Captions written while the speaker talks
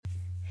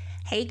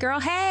Hey girl,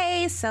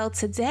 hey! So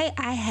today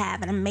I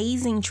have an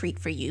amazing treat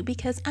for you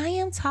because I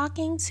am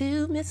talking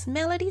to Miss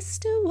Melodie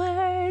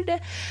Stewart.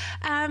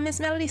 Miss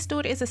Melodie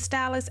Stewart is a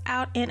stylist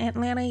out in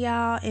Atlanta,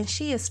 y'all, and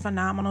she is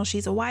phenomenal.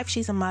 She's a wife,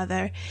 she's a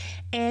mother,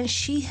 and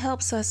she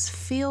helps us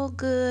feel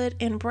good,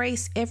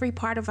 embrace every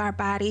part of our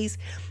bodies,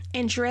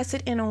 and dress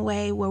it in a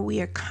way where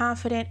we are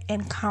confident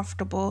and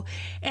comfortable.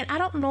 And I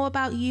don't know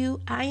about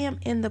you, I am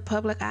in the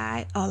public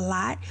eye a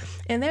lot,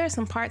 and there are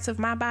some parts of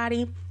my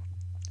body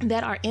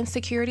that are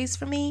insecurities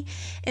for me,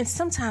 and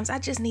sometimes I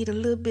just need a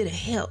little bit of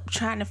help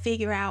trying to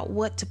figure out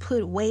what to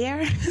put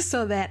where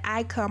so that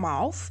I come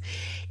off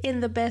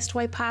in the best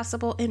way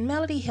possible, and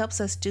Melodie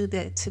helps us do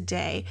that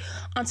today.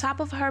 On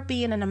top of her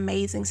being an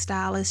amazing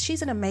stylist,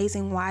 she's an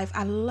amazing wife.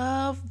 I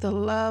love the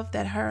love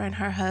that her and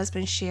her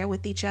husband share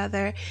with each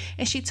other,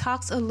 and she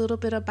talks a little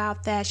bit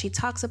about that. She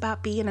talks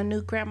about being a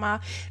new grandma.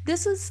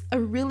 This is a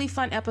really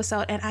fun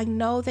episode, and I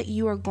know that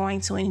you are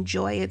going to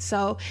enjoy it.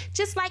 So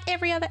just like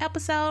every other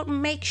episode,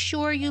 make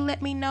sure you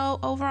let me know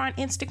over on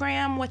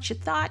Instagram what you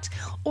thought,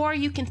 or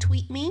you can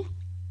tweet me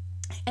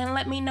and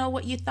let me know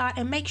what you thought.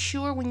 And make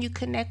sure when you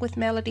connect with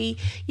Melodie,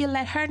 you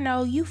let her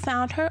know you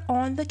found her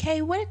on the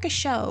Kae Whitaker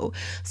Show.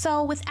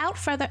 So without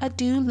further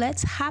ado,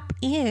 let's hop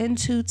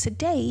into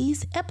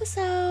today's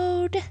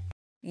episode.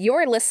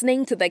 You're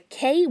listening to the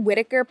Kae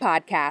Whitaker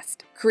Podcast,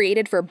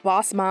 created for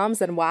boss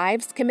moms and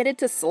wives committed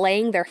to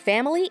slaying their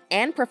family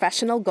and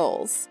professional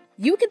goals.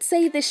 You could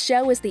say this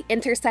show is the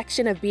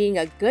intersection of being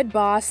a good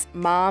boss,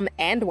 mom,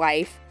 and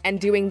wife, and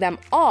doing them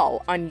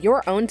all on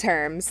your own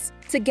terms.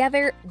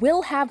 Together,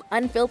 we'll have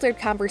unfiltered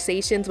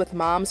conversations with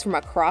moms from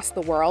across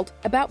the world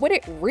about what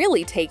it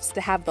really takes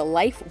to have the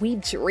life we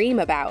dream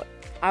about.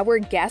 Our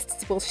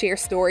guests will share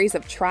stories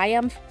of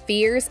triumph,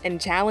 fears, and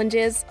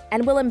challenges,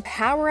 and will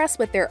empower us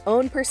with their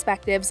own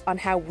perspectives on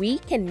how we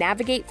can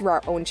navigate through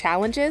our own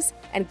challenges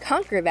and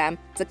conquer them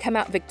to come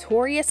out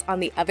victorious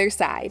on the other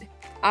side.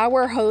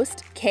 Our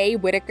host, Kae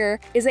Whitaker,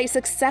 is a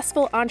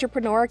successful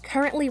entrepreneur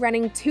currently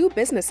running 2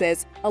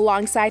 businesses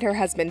alongside her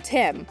husband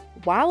Tim,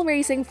 while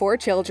raising 4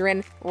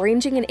 children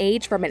ranging in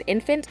age from an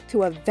infant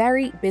to a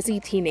very busy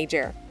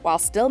teenager, while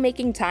still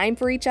making time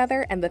for each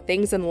other and the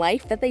things in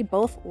life that they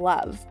both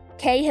love.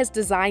 Kae has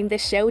designed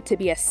this show to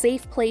be a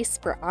safe place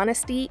for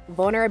honesty,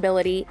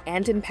 vulnerability,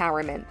 and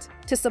empowerment,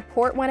 to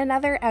support one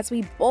another as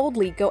we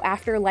boldly go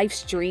after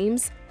life's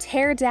dreams,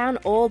 tear down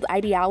old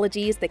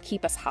ideologies that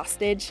keep us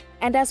hostage,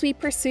 and as we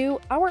pursue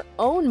our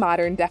own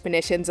modern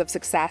definitions of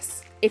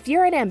success. If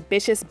you're an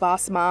ambitious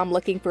boss mom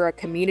looking for a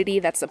community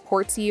that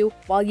supports you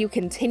while you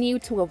continue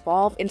to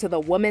evolve into the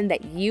woman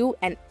that you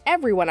and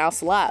everyone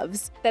else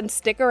loves, then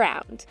stick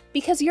around,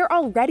 because you're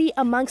already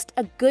amongst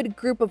a good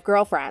group of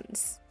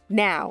girlfriends.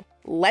 Now,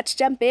 let's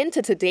jump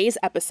into today's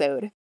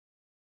episode.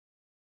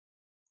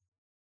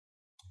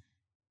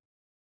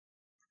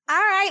 All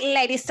right,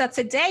 ladies. So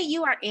today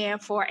you are in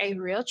for a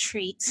real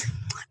treat.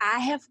 I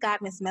have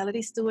got Miss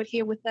Melodie Stewart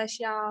here with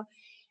us, y'all.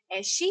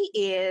 And she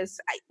is,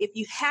 if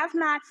you have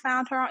not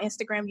found her on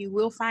Instagram, you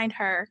will find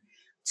her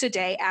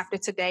today after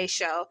today's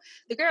show.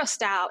 The girl's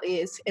style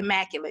is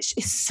immaculate.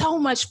 It's so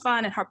much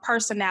fun, and her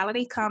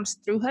personality comes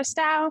through her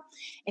style.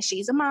 And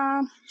she's a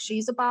mom,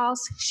 she's a boss,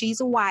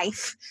 she's a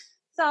wife.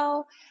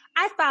 So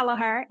I follow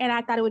her, and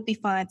I thought it would be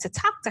fun to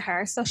talk to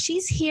her. So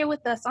she's here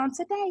with us on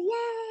today.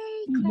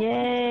 Yay!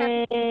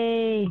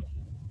 Yay!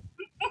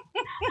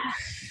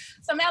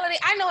 So Melodie,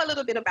 I know a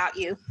little bit about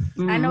you.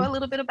 I know a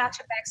little bit about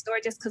your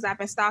backstory just because I've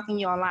been stalking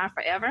you online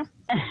forever.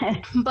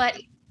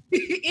 But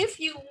if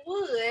you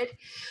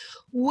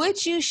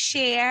would you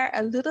share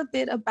a little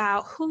bit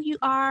about who you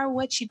are,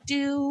 what you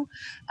do,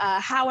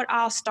 how it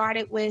all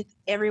started with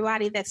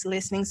everybody that's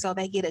listening so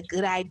they get a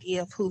good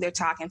idea of who they're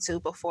talking to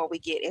before we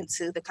get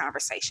into the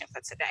conversation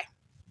for today?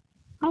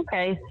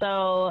 Okay,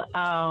 so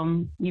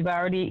you've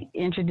already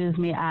introduced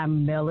me.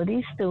 I'm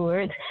Melodie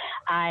Stewart.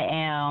 I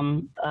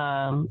am,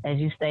 as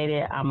you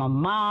stated, I'm a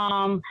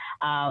mom,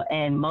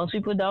 and most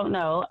people don't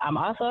know, I'm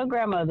also a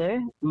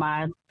grandmother.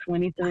 My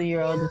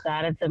 23-year-old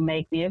decided to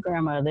make me a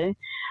grandmother,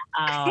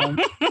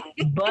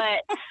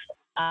 but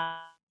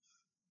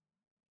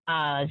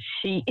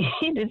she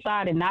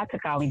decided not to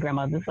call me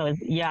grandmother, so it's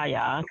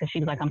Yaya, because she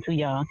was like, I'm too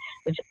young,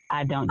 which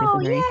I don't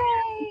disagree.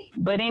 Oh, yay.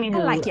 But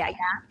anywho, I like Yaya.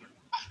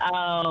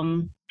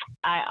 I'm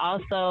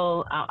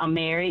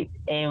married,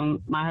 and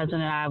my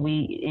husband and I,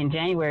 we in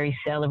January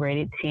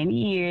celebrated 10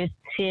 years,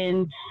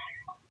 10,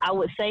 I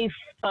would say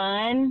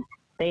fun.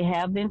 They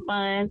have been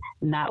fun,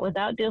 not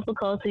without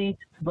difficulty,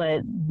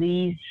 but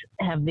these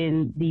have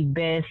been the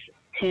best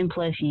 10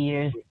 plus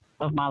years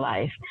of my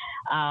life.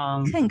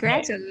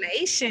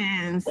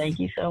 Congratulations. Thank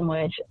you so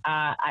much.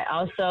 I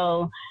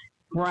also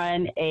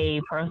run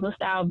a personal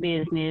style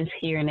business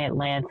here in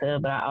Atlanta,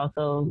 but I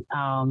also,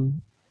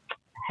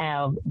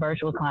 have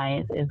virtual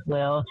clients as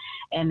well.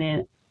 And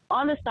then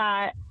on the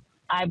side,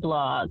 I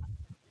blog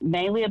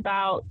mainly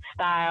about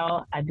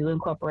style. I do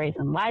incorporate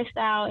some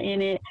lifestyle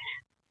in it.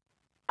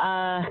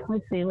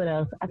 Let's see what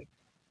else.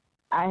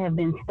 I have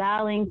been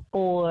styling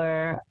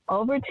for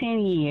over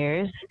 10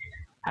 years.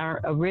 I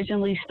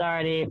originally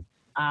started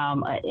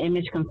an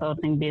image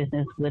consulting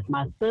business with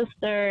my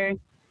sister,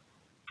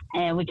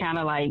 and we kind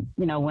of like,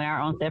 went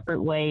our own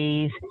separate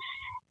ways.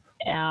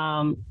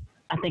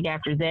 I think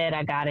after that,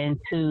 I got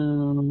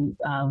into,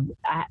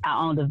 I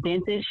owned a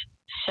vintage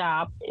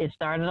shop. It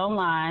started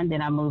online,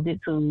 then I moved it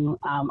to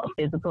a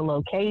physical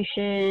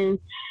location.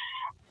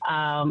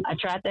 I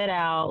tried that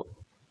out,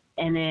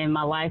 and then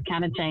my life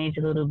kind of changed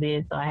a little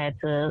bit, so I had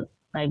to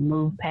like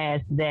move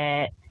past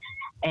that,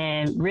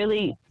 and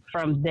really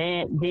from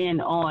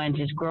then on,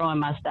 just growing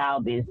my style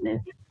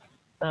business.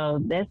 So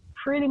that's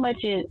pretty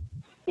much it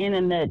in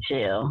a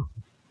nutshell.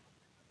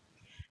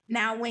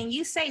 Now, when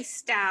you say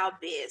style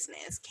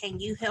business, can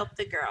you help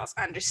the girls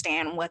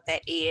understand what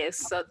that is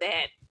so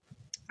that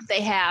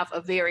they have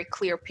a very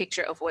clear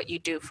picture of what you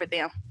do for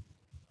them?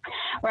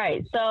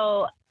 Right.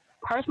 So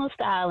personal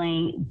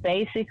styling,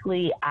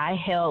 basically, I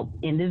help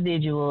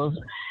individuals,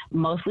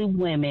 mostly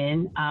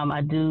women.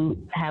 I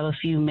do have a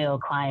few male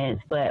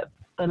clients, but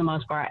for the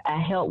most part,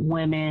 I help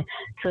women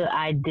to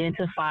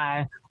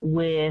identify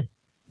with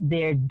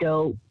their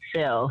dope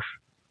self.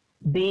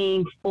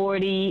 Being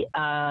 40,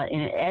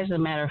 and as a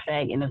matter of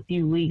fact, in a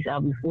few weeks,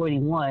 I'll be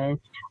 41.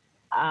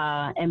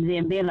 And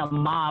then being a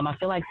mom, I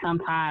feel like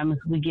sometimes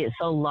we get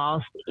so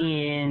lost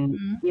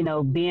in,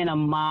 being a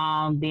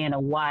mom, being a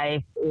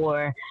wife,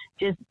 or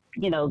just,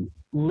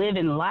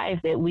 living life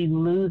that we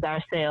lose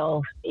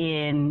ourselves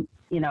in,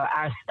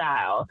 our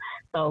style.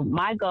 So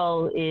my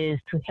goal is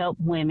to help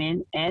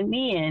women and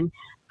men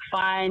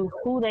find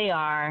who they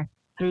are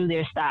through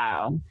their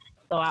style.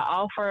 So I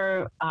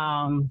offer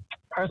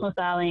personal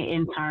styling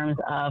in terms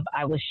of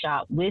I will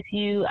shop with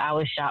you, I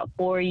will shop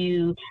for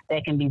you.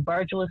 That can be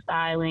virtual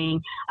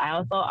styling. I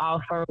also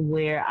offer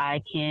where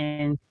I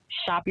can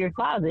shop your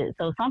closet.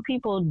 So some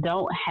people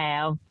don't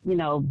have,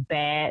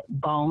 bad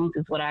bones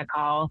is what I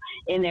call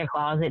in their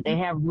closet. They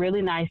have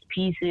really nice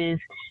pieces,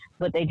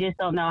 but they just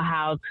don't know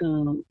how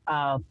to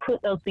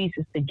put those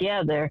pieces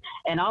together,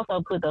 and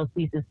also put those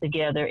pieces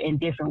together in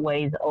different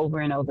ways over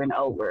and over and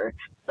over.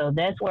 So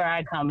that's where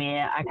I come in.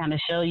 I kind of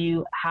show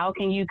you how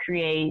can you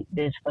create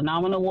this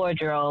phenomenal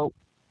wardrobe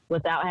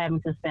without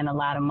having to spend a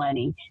lot of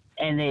money,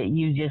 and that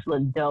you just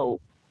look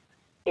dope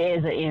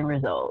as an end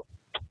result.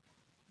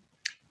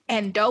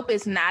 And dope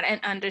is not an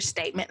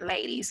understatement,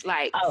 ladies.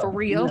 Like, for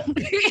real.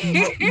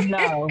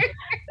 No.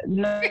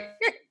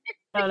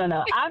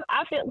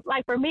 I feel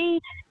like, for me,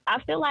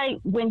 I feel like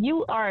when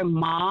you are a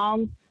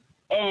mom,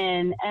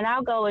 and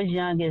I'll go as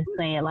young as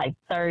saying like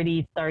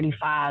 30,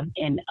 35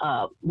 and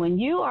up. When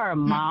you are a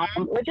mom,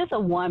 or just a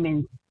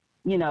woman,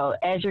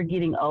 as you're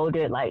getting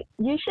older, like,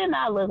 you should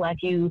not look like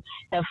you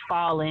have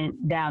fallen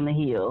down the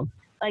hill.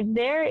 Like,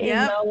 there is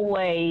no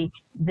way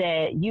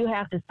that you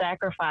have to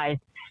sacrifice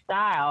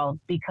style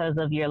because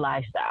of your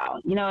lifestyle.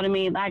 You know what I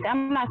mean? Like,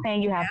 I'm not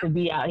saying you have to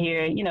be out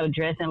here,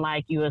 dressing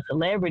like you're a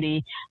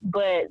celebrity,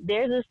 but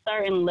there's a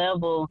certain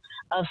level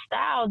of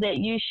style that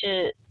you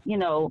should,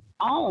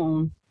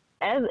 own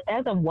as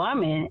a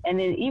woman, and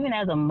then even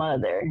as a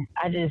mother.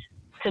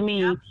 To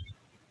me,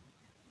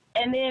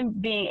 and then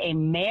being a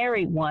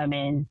married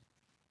woman,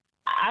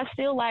 I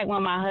feel like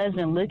when my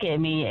husband look at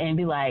me and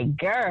be like,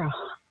 girl,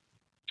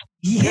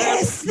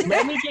 yes,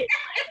 let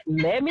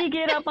me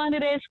get up under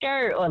that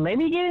skirt, or let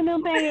me get in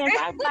them pants.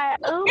 I'm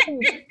like, ooh,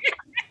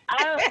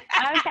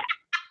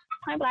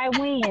 I'm like,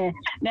 when?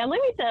 Now,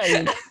 let me tell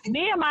you,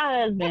 me and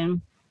my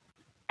husband,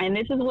 and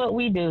this is what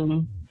we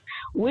do.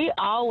 We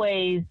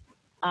always,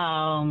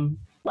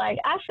 like,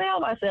 I sell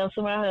myself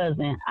to my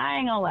husband. I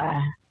ain't gonna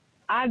lie.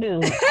 I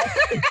do.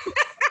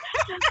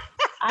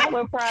 I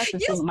would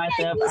prostitute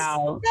myself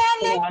out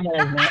to my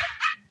husband,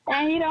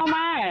 and he don't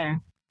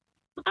mind.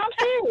 I'm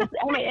serious.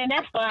 I mean, and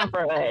that's fun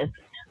for us.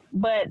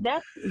 But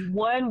that's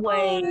one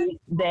way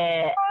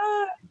that,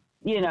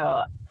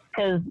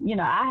 because,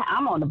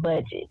 I'm on the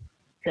budget.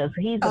 Because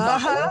he's the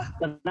boss,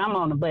 but I'm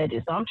on the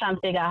budget. So I'm trying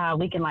to figure out how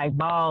we can, like,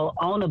 ball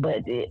on a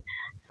budget.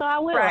 So I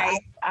will. Right.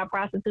 I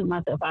prostitute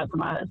myself out to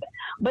my husband.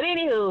 But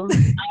anywho.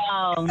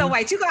 So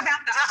wait, you're going to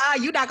have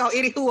to, you're not going to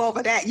anywho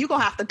over that. You're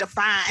going to have to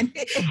define.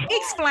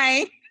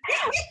 Explain.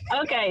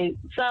 Okay,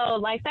 so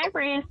like, say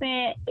for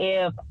instance,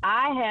 if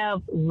I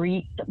have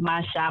reached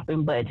my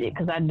shopping budget,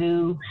 because I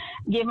do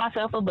give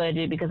myself a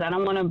budget, because I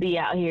don't want to be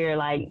out here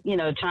like,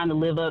 trying to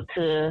live up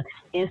to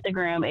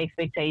Instagram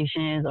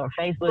expectations or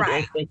Facebook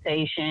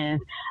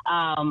expectations.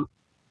 And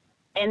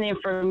then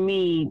for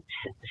me,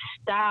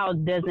 style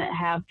doesn't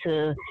have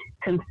to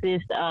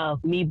consist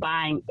of me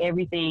buying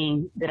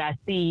everything that I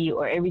see,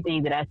 or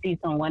everything that I see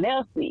someone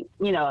else see,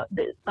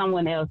 that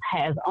someone else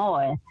has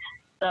on.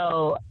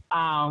 So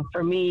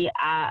for me,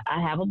 I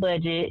have a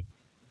budget,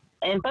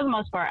 and for the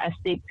most part, I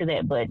stick to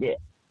that budget.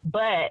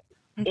 But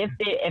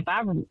if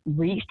I've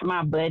reached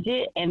my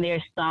budget and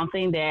there's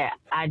something that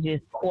I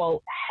just,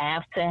 quote,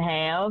 have to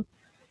have,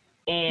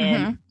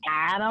 and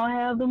I don't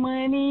have the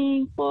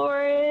money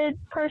for it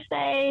per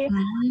se,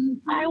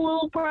 I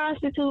will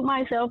prostitute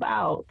myself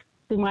out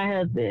to my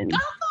husband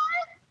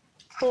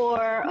for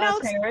a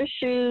pair of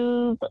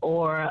shoes,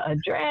 or a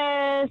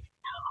dress,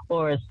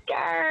 for a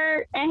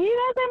skirt, and he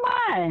doesn't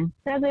mind.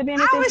 Does it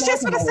benefit? I was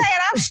just going to say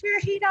it. I'm sure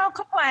he don't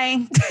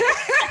complain.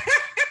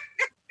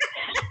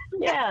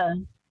 Yeah,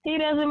 he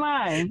doesn't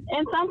mind.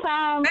 And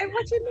sometimes, Hey,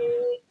 what you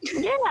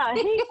need? yeah,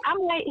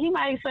 he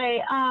might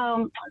say,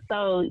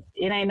 so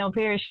it ain't no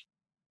pair of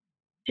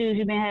shoes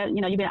you've been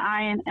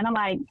eyeing, and I'm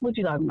like, what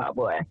you talking about,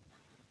 boy?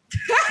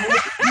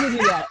 What you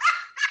got?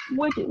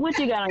 What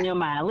you got on your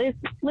mind?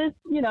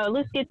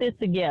 Let's get this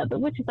together.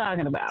 What you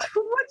talking about?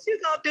 What you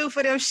gonna do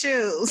for them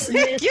shoes?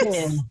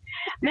 Listen,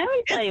 let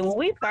me tell you, when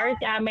we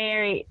first got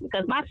married,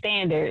 because my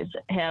standards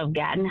have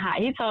gotten high.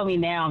 He told me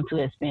now I'm too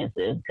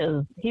expensive,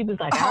 because he was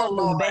like, I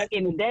remember back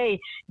in the day,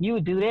 you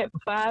would do that for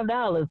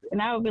 $5,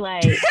 and I would be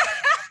like,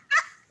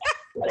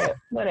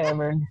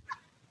 whatever.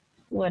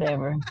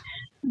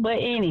 But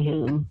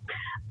anywho,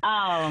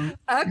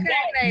 okay,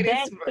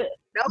 ladies,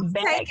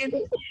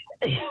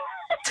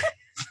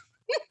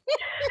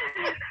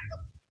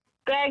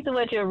 back to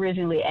what you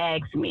originally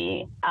asked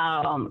me.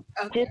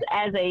 Just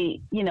as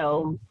a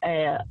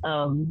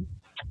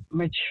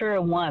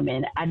mature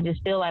woman, I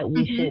just feel like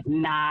we should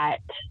not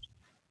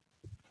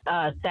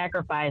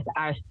sacrifice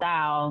our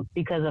style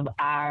because of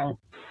our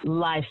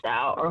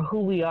lifestyle or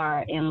who we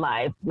are in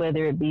life,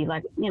 whether it be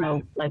like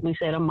we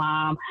said, a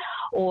mom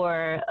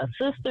or a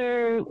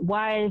sister,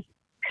 wife,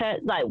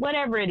 like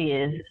whatever it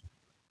is.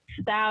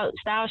 Style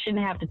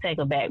shouldn't have to take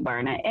a back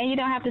burner, and you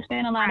don't have to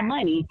spend a lot of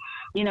money,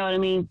 you know what I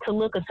mean, to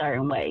look a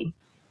certain way.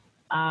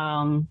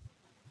 I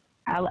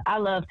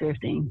love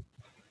thrifting.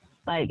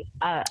 Like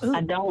I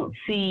don't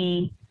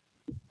see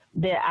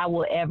that I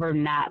will ever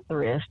not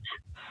thrift.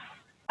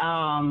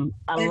 A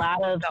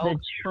lot of the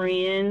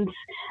trends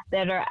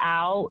that are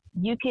out,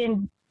 you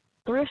can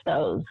thrift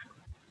those.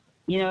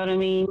 You know what I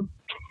mean?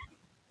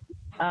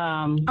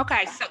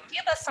 Okay, so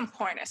give us some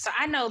pointers. So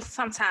I know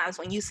sometimes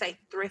when you say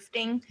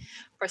thrifting,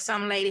 for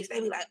some ladies, they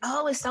be like,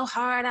 oh, it's so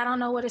hard. I don't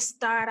know where to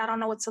start. I don't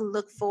know what to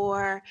look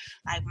for.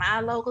 Like my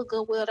local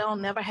Goodwill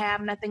don't never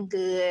have nothing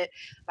good.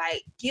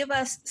 Like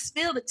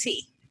spill the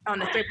tea on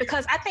the thrift,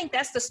 because I think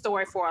that's the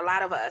story for a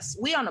lot of us.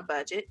 We on a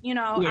budget, I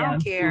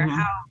don't care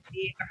how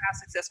big or how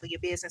successful your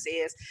business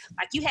is.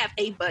 Like you have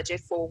a budget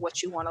for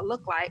what you want to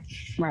look like.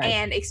 Right.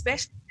 And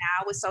especially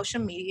now with social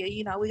media,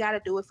 we got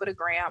to do it for the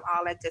gram,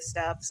 all that good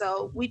stuff.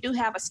 So we do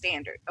have a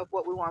standard of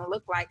what we want to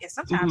look like. And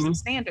sometimes the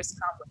standards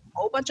come with a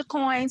whole bunch of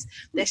coins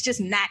that's just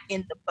not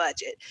in the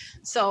budget.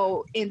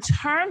 So in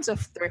terms of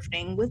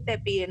thrifting, with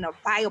that being a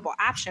viable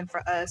option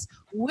for us,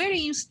 where do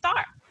you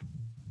start?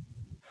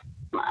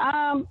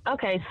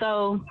 Okay,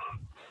 so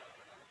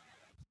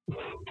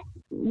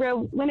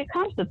when it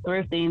comes to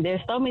thrifting,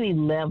 there's so many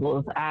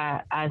levels,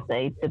 I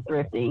say, to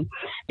thrifting,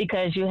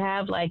 because you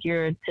have like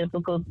your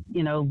typical,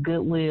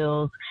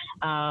 Goodwills,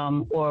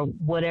 or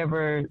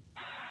whatever,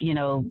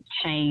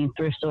 chain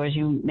thrift stores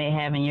you may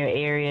have in your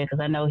area. Because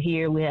I know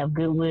here we have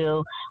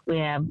Goodwill, we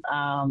have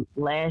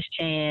Last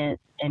Chance,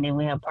 and then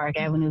we have Park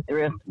Avenue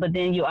Thrift. But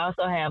then you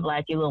also have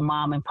like your little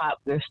mom and pop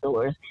thrift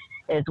stores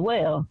as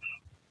well.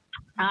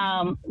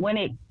 When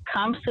it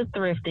comes to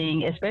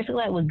thrifting, especially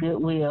like with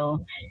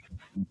Goodwill,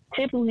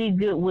 typically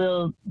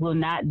Goodwill will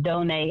not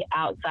donate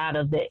outside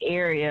of the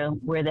area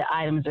where the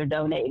items are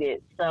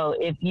donated. So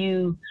if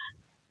you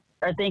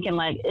are thinking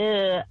like,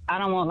 I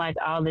don't want like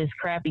all this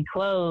crappy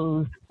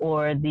clothes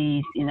or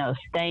these,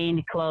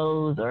 stained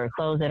clothes or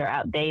clothes that are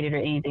outdated or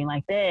anything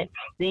like that,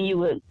 then you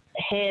would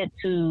head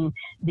to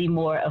the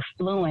more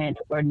affluent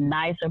or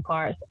nicer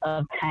parts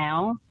of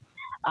town.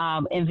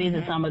 And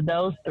visit some of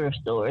those thrift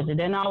stores. It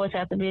doesn't always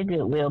have to be a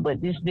Goodwill, but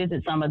just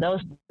visit some of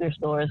those thrift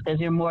stores, because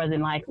you're more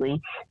than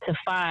likely to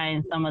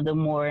find some of the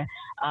more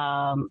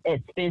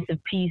expensive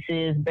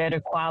pieces, better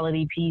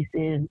quality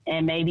pieces,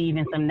 and maybe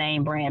even some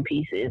name brand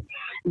pieces.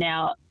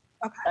 Now,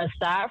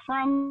 aside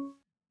from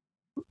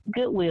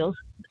Goodwills,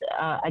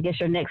 I guess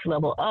your next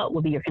level up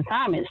would be your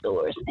consignment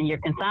stores. And your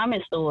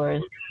consignment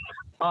stores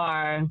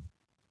are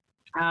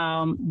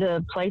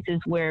the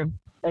places where,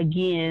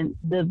 again,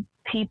 the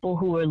people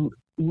who are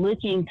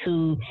looking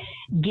to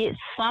get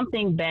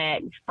something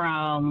back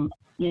from,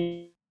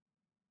 a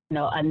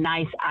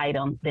nice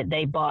item that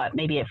they bought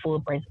maybe at full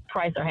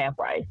price or half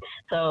price.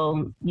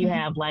 So you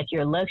have like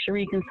your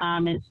luxury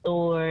consignment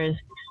stores,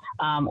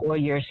 or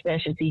your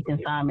specialty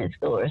consignment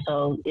stores.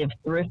 So if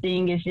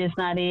thrifting is just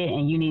not it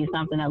and you need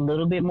something a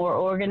little bit more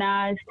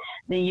organized,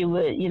 then you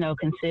would,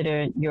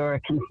 consider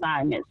your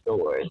consignment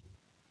stores.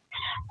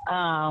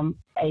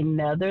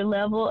 Another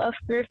level of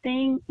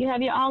thrifting, you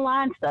have your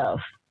online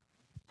stuff.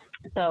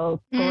 So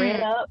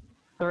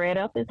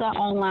ThreadUp is an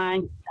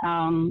online,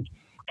 kind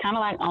of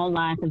like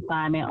online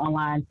consignment,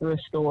 online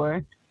thrift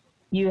store.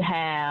 You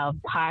have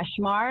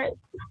Poshmark.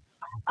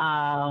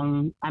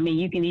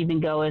 You can even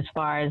go as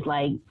far as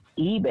like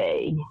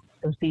eBay,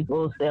 because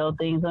people sell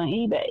things on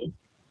eBay.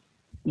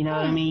 You know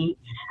what I mean?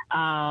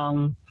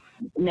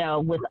 Now,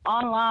 with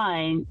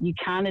online, you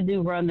kind of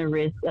do run the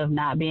risk of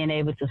not being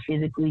able to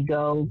physically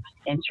go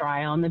and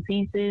try on the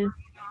pieces.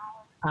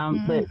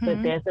 But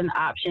that's an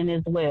option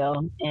as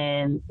well.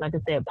 And like I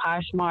said,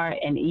 Poshmark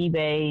and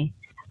eBay,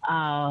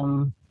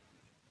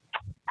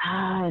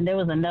 And there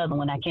was another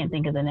one. I can't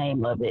think of the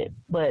name of it.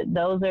 But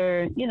those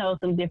are, you know,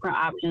 some different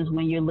options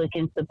when you're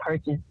looking to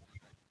purchase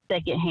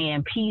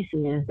secondhand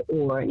pieces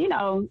or, you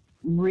know,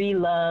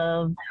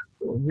 reloved,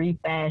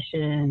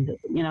 refashioned,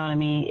 you know what I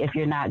mean? If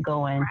you're not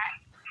going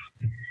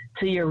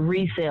to your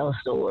resale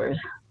stores,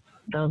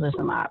 those are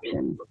some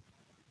options.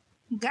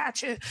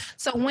 Gotcha.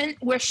 So when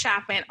we're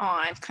shopping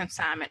on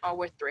consignment or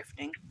we're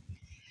thrifting,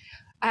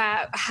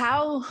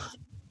 how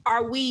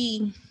are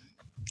we?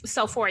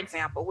 So for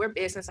example, we're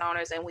business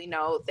owners and we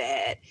know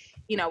that,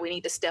 you know, we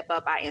need to step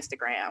up our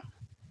Instagram,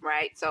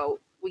 right? So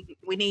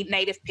we need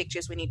native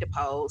pictures. We need to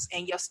pose,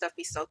 and your stuff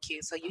be so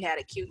cute. So you had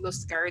a cute little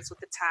skirts with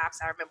the tops.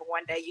 I remember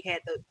one day you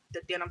had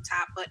the denim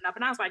top button up,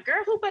 and I was like,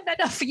 "Girl, who put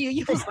that up for you?"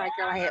 You was like,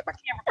 "Girl, I had my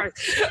camera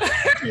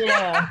first."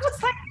 Yeah. I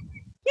was like,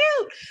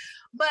 "Cute."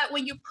 But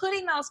when you're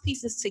putting those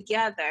pieces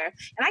together,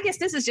 and I guess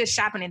this is just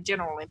shopping in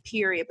general and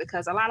period,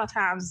 because a lot of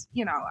times,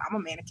 you know, I'm a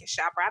mannequin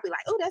shopper. I'll be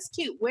like, "Oh, that's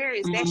cute. Where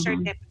is that shirt?"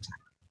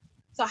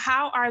 So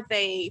how are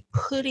they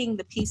putting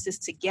the pieces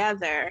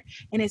together?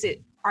 And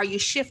are you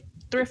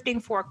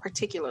thrifting for a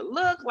particular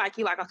look? Like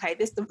you're like, okay,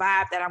 this is the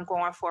vibe that I'm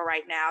going for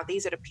right now.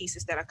 These are the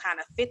pieces that are kind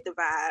of fit the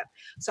vibe.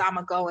 So I'm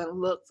going to go and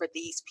look for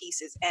these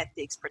pieces at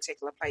these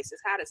particular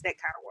places. How does that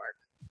kind of work?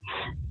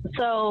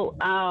 So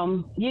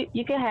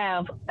you can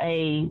have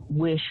a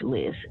wish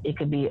list. It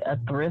could be a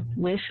thrift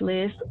wish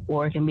list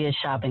or it can be a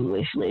shopping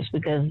wish list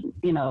because,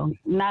 you know,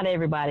 not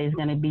everybody is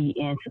going to be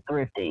into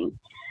thrifting.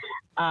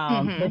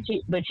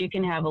 But you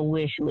can have a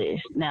wish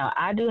list. Now,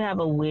 I do have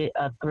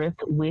a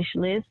thrift wish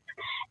list,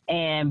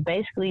 and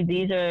basically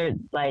these are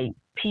like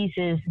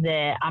pieces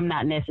that I'm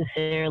not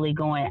necessarily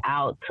going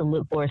out to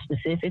look for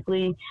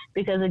specifically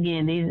because,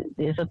 again,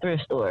 it's a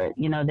thrift store.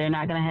 You know, they're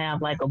not going to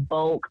have like a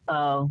bulk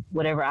of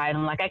whatever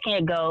item. Like I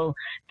can't go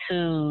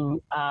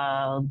to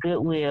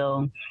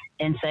Goodwill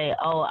and say,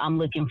 oh, I'm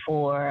looking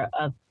for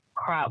a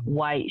crop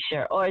white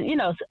shirt, or, you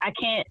know, I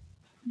can't.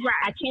 Right.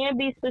 I can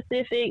be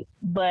specific,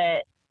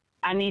 but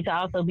I need to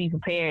also be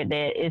prepared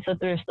that it's a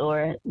thrift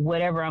store.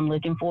 Whatever I'm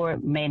looking for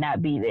may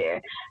not be there.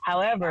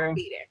 However,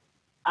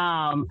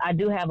 I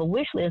do have a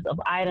wish list of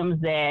items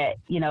that,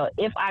 you know,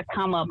 if I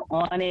come up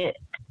on it,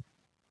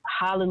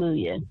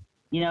 hallelujah.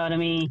 You know what I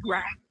mean?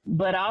 Right.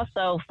 But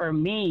also for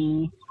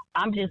me,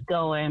 I'm just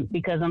going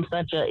because I'm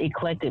such an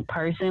eclectic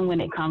person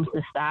when it comes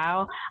to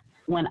style.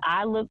 When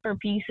I look for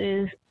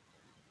pieces,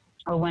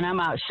 or when I'm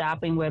out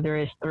shopping, whether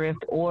it's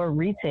thrift or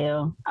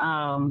retail,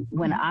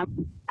 when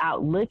I'm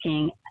out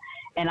looking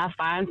and I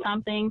find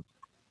something,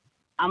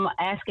 I'm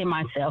asking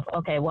myself,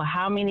 okay, well,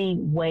 how many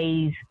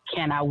ways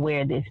can I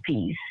wear this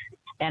piece?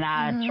 And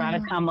I try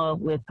to come up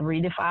with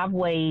 3 to 5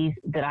 ways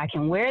that I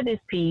can wear this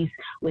piece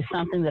with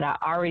something that I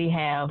already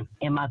have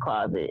in my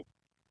closet.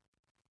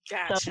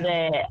 Gotcha. So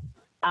that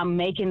I'm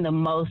making the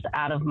most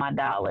out of my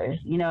dollars.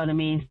 You know what I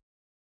mean?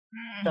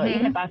 So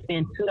even if I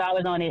spend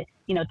 $2 on it,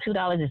 you know,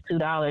 $2 is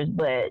 $2,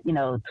 but, you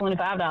know,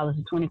 $25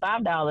 is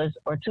 $25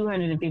 or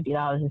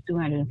 $250 is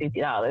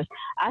 $250.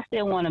 I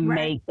still want to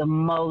make the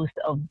most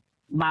of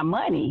my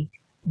money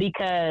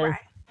because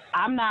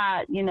I'm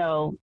not, you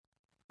know,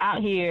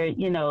 out here,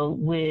 you know,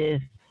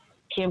 with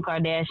Kim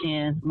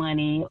Kardashian's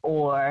money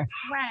or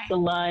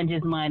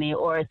Solange's money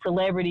or a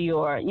celebrity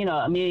or, you know,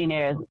 a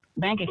millionaire's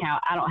bank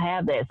account. I don't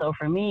have that. So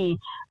for me,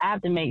 I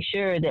have to make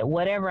sure that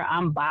whatever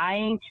I'm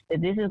buying, that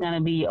this is going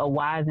to be a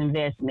wise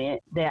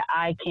investment that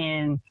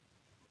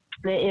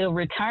that it'll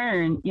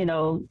return, you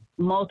know,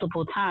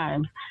 multiple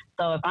times.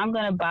 So if I'm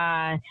going to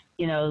buy,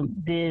 you know,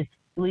 this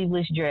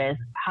sleeveless dress,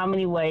 how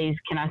many ways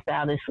can I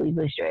style this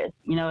sleeveless dress?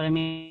 You know what I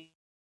mean?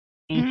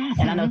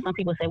 And I know some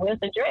people say, well,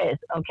 it's a dress.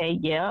 Okay,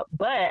 yeah,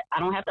 but I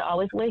don't have to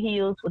always wear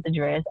heels with the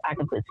dress. I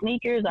can put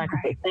sneakers, I can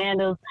put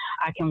sandals,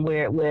 I can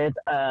wear it with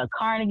a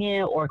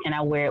cardigan, or can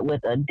I wear it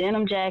with a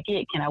denim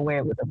jacket? Can I wear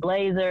it with a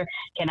blazer?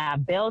 Can I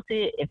belt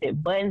it? If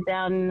it buttons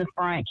down in the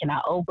front, can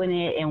I open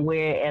it and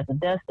wear it as a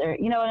duster?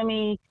 You know what I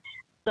mean?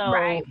 So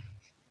I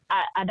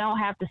don't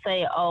have to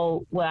say,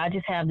 oh, well, I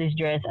just have this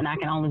dress and I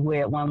can only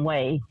wear it one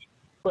way.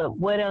 But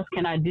what else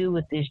can I do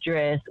with this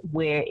dress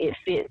where it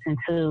fits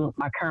into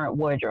my current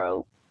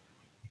wardrobe?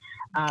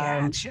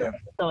 Gotcha.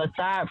 So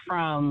aside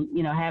from,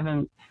 you know,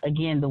 having,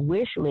 again, the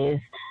wish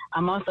list,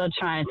 I'm also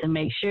trying to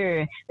make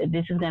sure that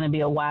this is going to be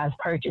a wise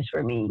purchase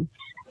for me,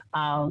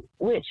 and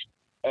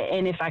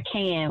if I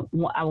can,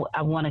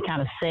 I want to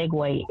kind of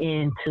segue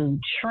into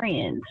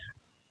trends.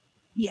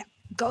 Yeah,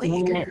 go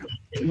ahead.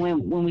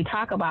 When we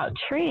talk about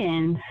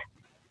trends,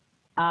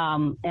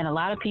 and a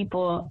lot of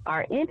people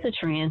are into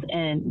trends,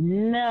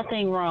 and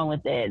nothing wrong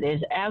with that.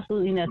 There's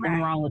absolutely nothing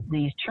wrong with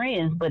these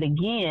trends. But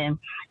again,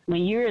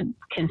 when you're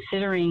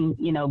considering,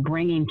 you know,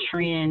 bringing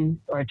trends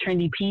or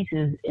trendy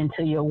pieces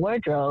into your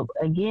wardrobe,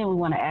 again, we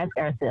want to ask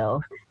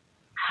ourselves,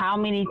 how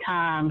many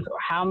times or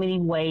how many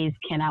ways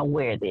can I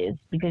wear this?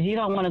 Because you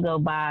don't want to go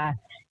buy,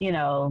 you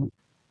know,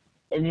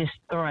 just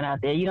throwing out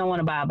there, you don't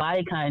want to buy a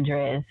bodycon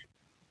dress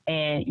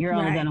and you're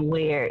only going to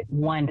wear it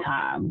one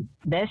time.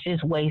 That's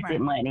just wasted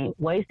money.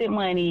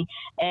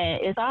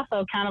 And it's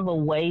also kind of a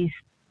waste,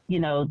 you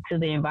know, to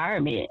the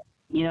environment.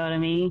 You know what I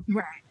mean?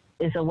 Right.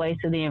 it's a waste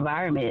of the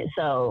environment.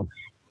 So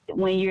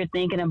when you're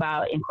thinking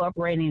about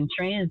incorporating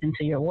trends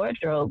into your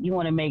wardrobe, you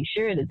want to make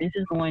sure that this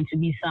is going to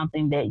be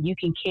something that you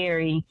can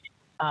carry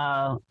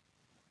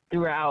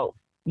throughout,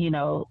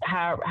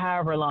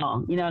 however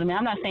long. You know what I mean?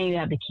 I'm not saying you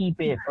have to keep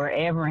it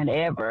forever and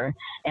ever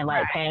and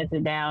like pass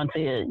it down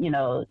to,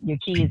 your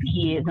kids'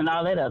 kids and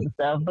all that other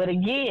stuff. But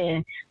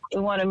again,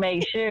 we want to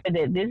make sure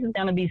that this is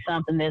going to be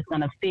something that's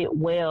going to fit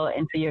well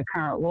into your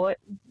current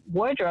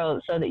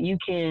wardrobe so that you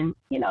can,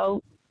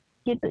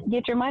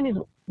 get your money's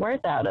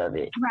worth out of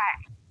it.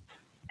 Right.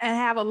 And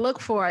have a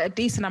look for a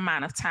decent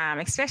amount of time,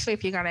 especially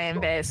if you're going to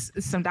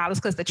invest some dollars,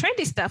 because the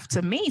trendy stuff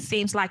to me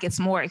seems like it's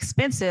more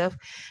expensive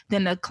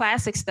than the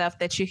classic stuff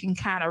that you can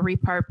kind of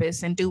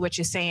repurpose and do what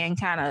you're saying,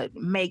 kind of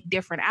make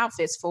different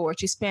outfits for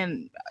it. You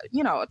spend,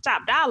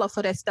 top dollar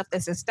for that stuff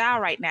that's in style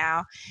right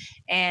now.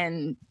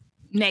 And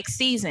next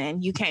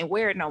season, you can't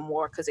wear it no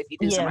more because if you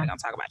do, somebody's going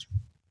to talk about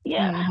you.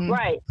 Yeah,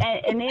 right.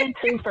 And then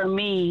too, for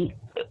me,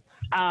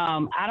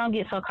 I don't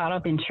get so caught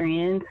up in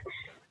trends.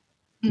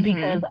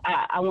 Because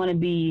I want to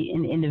be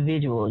an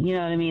individual, you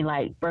know what I mean?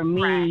 Like for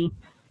me,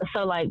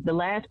 so like the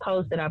last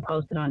post that I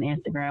posted on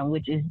Instagram,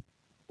 which is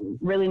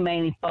really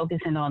mainly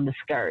focusing on the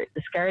skirt.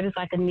 The skirt is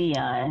like a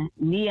neon.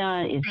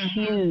 Neon is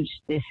huge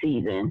this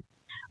season,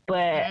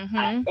 but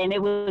and it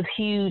was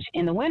huge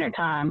in the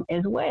wintertime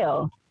as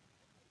well.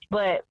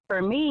 But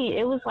for me,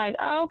 it was like,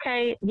 oh,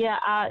 okay,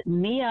 yeah,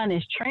 neon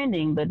is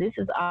trending, but this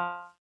is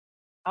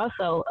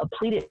also a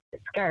pleated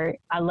skirt.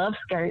 I love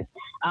skirts.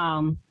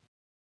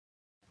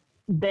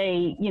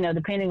 They,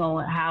 depending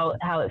on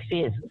how it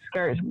fits,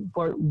 skirts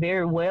work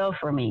very well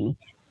for me.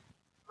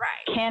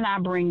 Right. Can I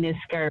bring this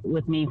skirt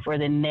with me for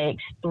the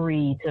next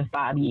 3 to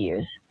 5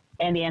 years?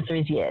 And the answer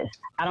is yes.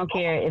 I don't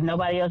care if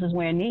nobody else is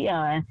wearing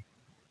neon.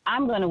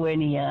 I'm going to wear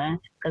neon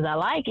because I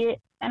like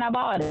it and I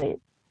bought it.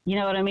 You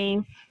know what I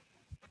mean?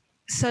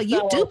 So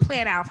you do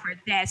plan out for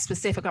that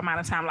specific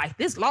amount of time, like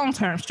this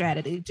long-term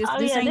strategy. This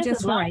ain't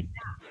just for right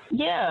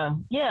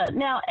now. Yeah.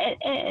 Now,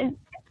 and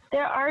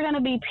there are going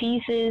to be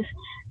pieces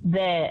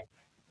that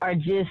are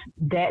just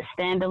that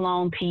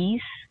standalone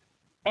piece,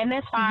 and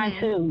that's fine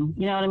too.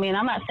 You know what I mean?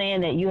 I'm not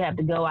saying that you have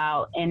to go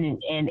out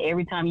and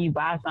every time you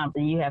buy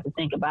something, you have to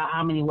think about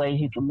how many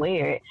ways you can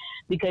wear it,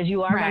 because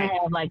you are going to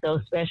have like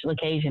those special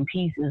occasion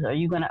pieces, or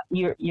you're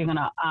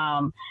gonna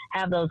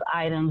have those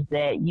items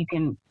that you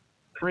can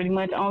pretty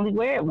much only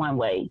wear it one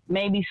way.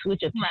 Maybe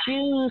switch up the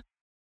shoes,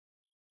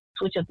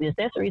 switch up the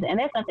accessories, and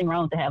there's nothing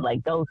wrong to have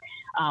like those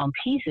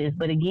pieces.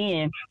 But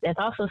again, that's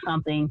also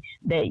something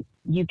that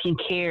you can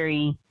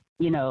carry,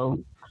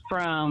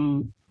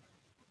 from,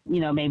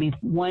 maybe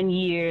 1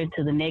 year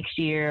to the next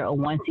year, or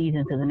one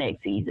season to the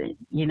next season.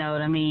 You know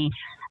what I mean?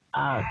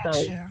 So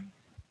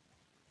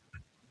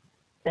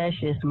that's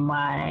just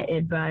my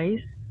advice.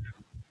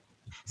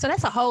 So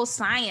that's a whole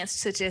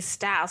science to just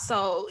style.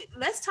 So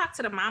let's talk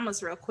to the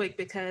mamas real quick,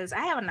 because I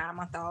have a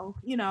 9-month-old,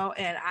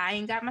 and I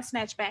ain't got my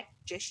snatch back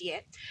just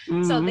yet.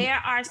 So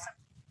there are some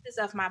pieces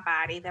of my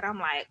body that I'm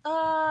like,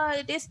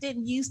 this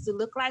didn't used to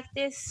look like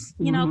this,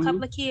 a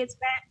couple of kids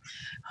back.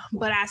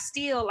 But I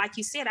still, like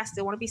you said, I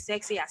still want to be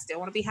sexy. I still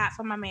want to be hot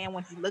for my man.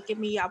 When he look at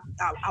me, I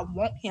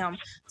want him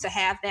to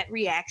have that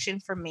reaction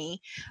for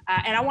me.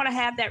 And I want to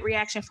have that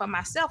reaction for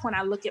myself when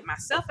I look at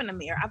myself in the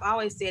mirror. I've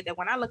always said that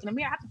when I look in the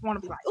mirror, I just want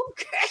to be like,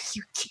 okay,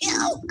 you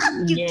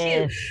cute. You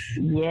cute.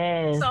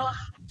 Yes. So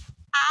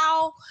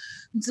how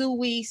do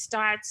we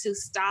start to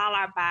style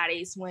our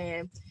bodies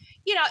when,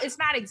 it's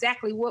not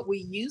exactly what we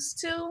used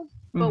to,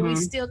 but we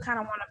still kind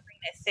of want to bring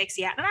that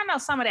sexy out? And I know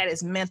some of that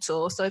is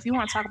mental. So if you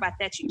want to talk about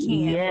that, you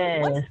can.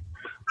 Yes. How do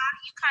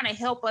you kind of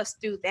help us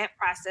through that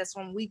process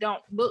when we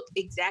don't look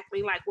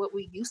exactly like what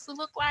we used to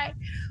look like,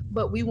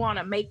 but we want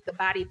to make the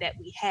body that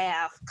we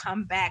have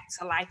come back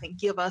to life and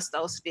give us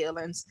those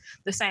feelings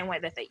the same way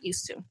that they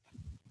used to?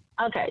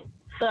 Okay.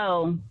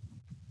 So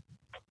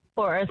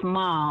for us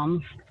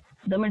moms,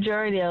 the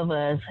majority of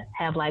us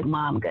have like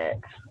mom guts.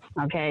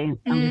 Okay.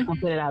 I'm just going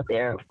to put it out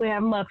there. We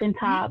have muffin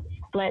tops,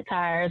 flat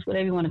tires,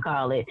 whatever you want to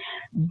call it.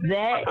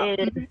 That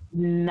is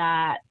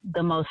not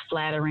the most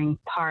flattering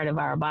part of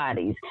our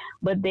bodies,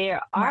 but there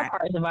are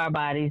parts of our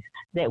bodies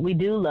that we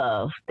do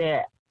love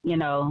that,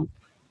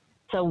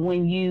 so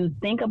when you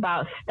think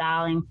about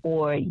styling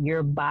for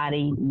your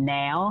body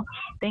now,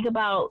 think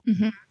about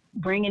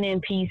bringing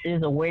in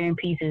pieces or wearing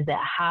pieces that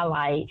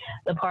highlight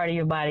the part of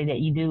your body that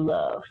you do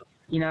love.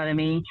 You know what I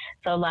mean?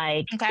 So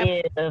like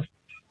if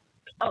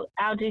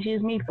I'll just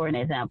use me for an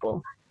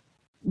example.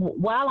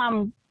 While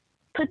I'm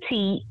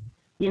petite,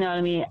 you know what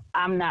I mean,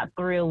 I'm not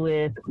thrilled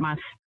with my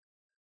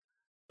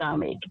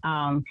stomach.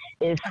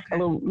 It's a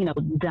little,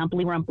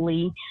 dumply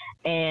rumply,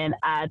 and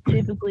I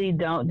typically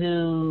don't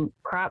do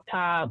crop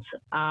tops.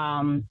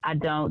 I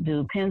don't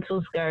do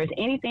pencil skirts,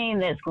 anything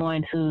that's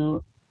going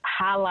to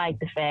highlight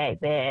the fact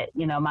that,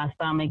 my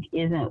stomach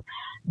isn't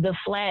the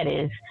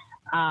flattest.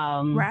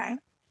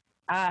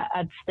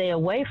 I'd stay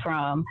away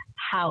from.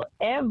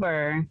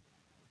 However,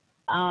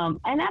 And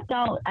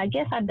I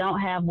guess I don't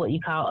have what you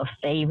call a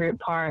favorite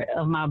part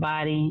of my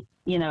body.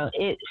 You know,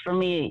 for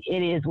me,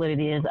 it is what it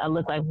is. I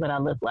look like what I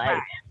look like.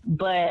 Right.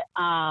 But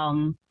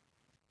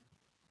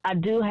I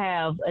do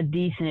have a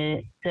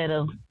decent set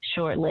of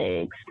short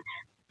legs.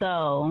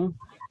 So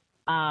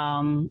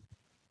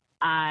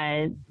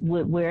I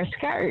would wear a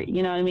skirt,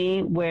 you know what I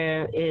mean?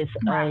 Where it's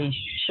Right. a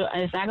short,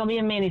 it's not going to be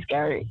a mini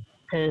skirt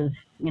because,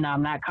 you know,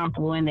 I'm not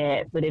comfortable in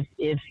that. But if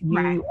you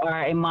Right.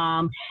 are a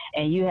mom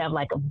and you have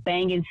like a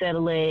banging set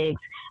of legs,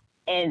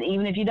 and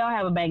even if you don't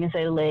have a banging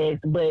set of legs,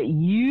 but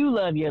you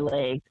love your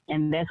legs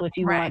and that's what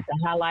you Right. want to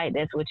highlight,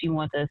 that's what you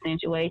want to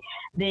accentuate,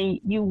 then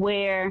you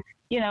wear,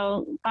 you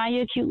know, find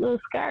you a cute little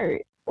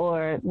skirt,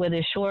 or whether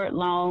it's short,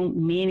 long,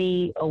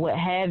 mini, or what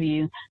have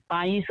you,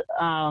 find you,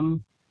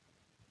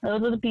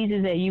 those are the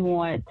pieces that you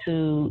want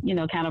to, you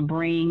know, kind of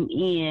bring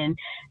in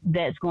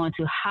that's going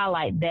to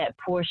highlight that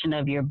portion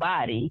of your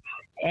body.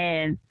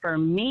 And for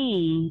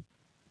me,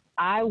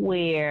 I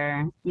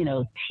wear, you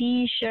know,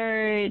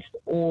 T-shirts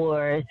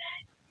or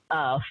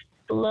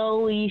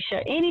flowy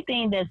shirt,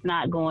 anything that's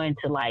not going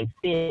to like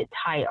fit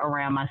tight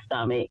around my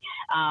stomach.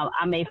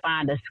 I may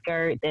find a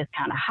skirt that's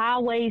kind of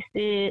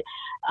high-waisted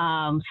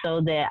so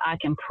that I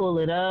can pull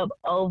it up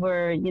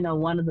over, you know,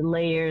 one of the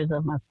layers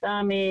of my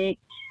stomach.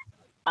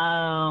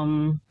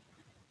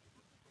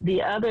 The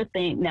other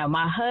thing, now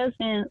my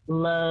husband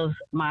loves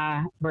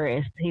my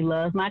breast. He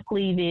loves my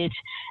cleavage.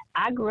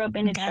 I grew up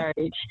in the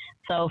church.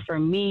 So for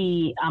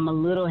me, I'm a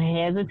little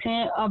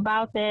hesitant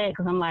about that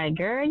because I'm like,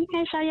 girl, you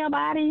can't show your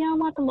body. You don't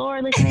want the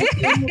Lord looking at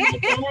you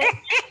like that.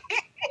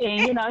 And,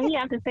 you know, he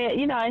has to say,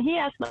 you know, he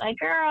has to like,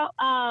 girl,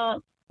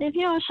 if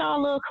you don't show a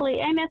little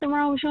cleavage, ain't nothing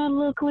wrong with showing a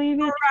little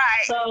cleavage.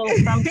 Right. So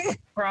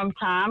from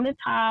time to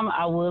time,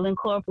 I will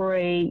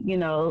incorporate, you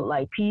know,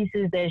 like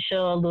pieces that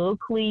show a little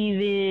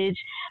cleavage,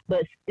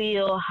 but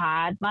still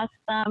hide my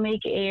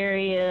stomach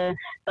area.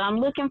 So I'm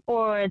looking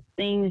for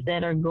things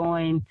that are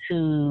going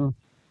to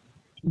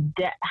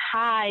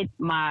hide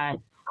my,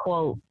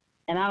 quote,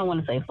 and I don't want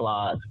to say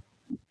flaws,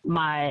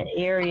 my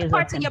areas of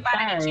parts of concern.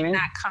 your body that you're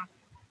not comfortable with.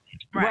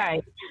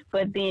 Right.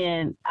 But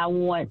then I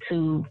want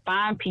to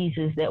find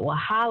pieces that will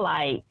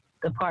highlight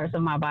the parts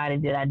of my body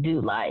that I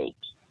do like.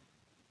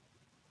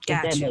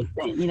 If that makes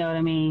sense. You know what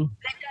I mean?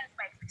 That does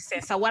make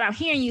sense. So what I'm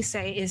hearing you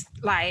say is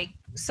like,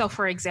 so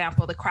for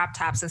example, the crop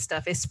tops and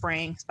stuff, it's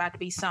spring, it's about to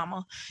be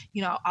summer.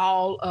 You know,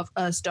 all of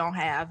us don't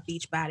have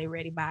beach body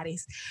ready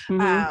bodies.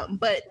 Mm-hmm.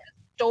 But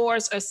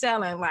stores are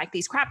selling like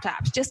these crop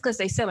tops. Just because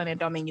they're selling it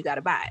don't mean you got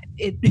to buy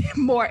it.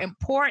 More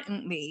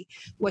importantly,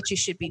 what you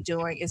should be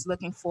doing is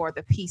looking for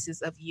the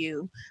pieces of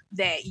you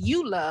that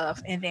you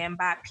love, and then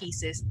buy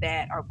pieces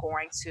that are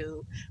going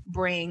to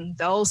bring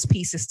those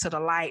pieces to the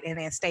light, and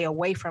then stay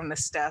away from the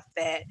stuff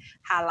that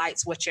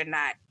highlights what you're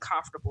not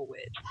comfortable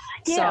with.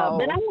 Yeah, so,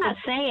 but I'm not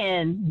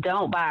saying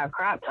don't buy a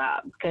crop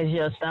top because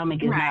your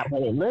stomach is not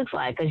what it looks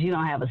like because you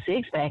don't have a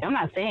six pack. I'm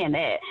not saying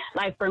that.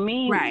 Like for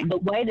me, the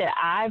way that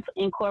I've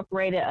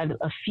incorporated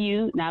a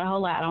few, not a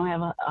whole lot, I don't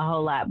have a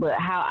whole lot, but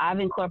how I've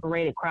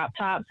incorporated crop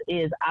tops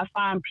is I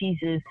find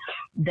pieces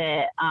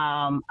that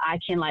I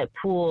can like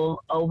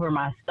pull over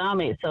my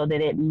stomach so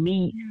that it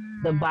meets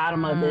the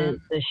bottom of the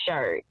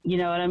shirt. You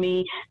know what I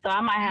mean? So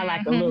I might have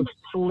like a little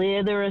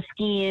slither of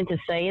skin to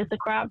say it's a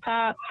crop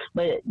top,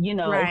 but you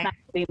know, it's not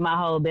gonna be my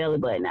whole belly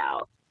button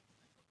out.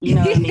 You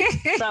know what I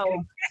mean?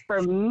 So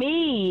for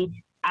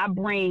me, I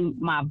bring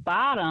my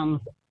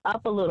bottoms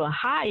up a little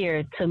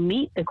higher to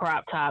meet the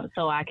crop top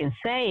so I can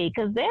say,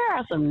 because there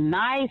are some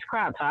nice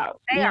crop tops.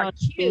 They are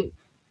cute.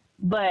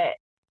 But,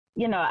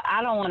 you know,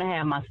 I don't want to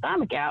have my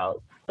stomach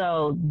out.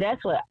 So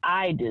that's what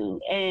I do.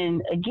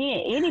 And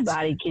again,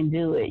 anybody can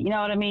do it. You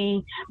know what I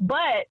mean?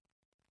 But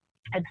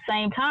at the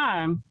same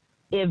time,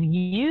 if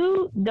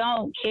you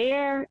don't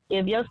care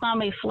if your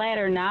stomach flat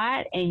or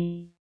not,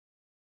 and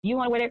you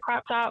want to wear that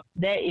crop top,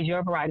 that is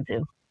your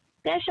prerogative.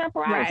 That's your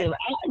prerogative.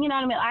 You know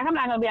what I mean? Like, I'm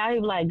not going to be out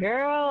here like,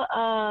 girl,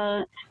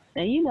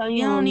 you know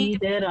you don't need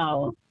that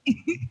on.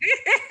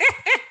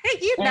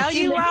 You know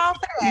you wrong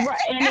for that. Right.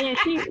 And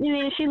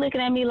then she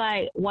looking at me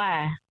like,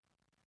 why?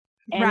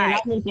 And then I'm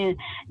looking,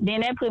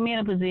 then that put me in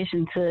a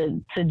position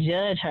to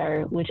judge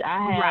her, which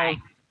I have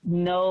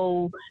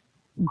no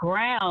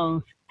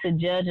grounds to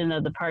judge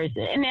another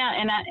person. And now,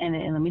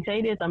 and let me tell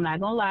you this, I'm not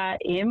gonna lie.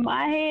 In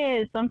my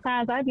head,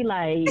 sometimes I'd be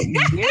like,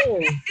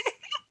 yeah,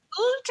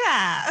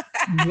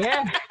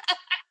 yeah.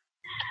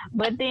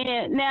 But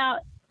then now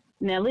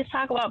let's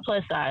talk about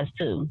plus size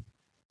too.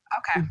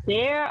 Okay.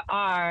 There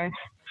are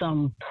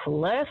some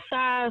plus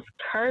size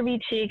curvy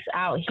chicks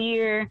out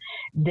here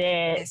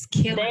that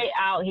they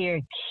out here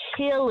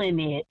killing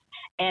it,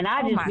 and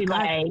I just be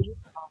like,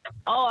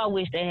 oh, I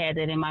wish they had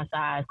that in my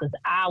size because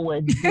I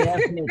would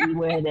definitely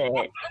wear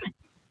that.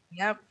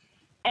 Yep.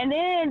 And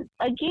then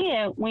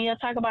again, when you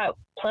talk about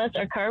plus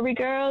or curvy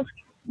girls,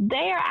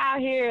 they are out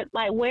here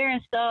like wearing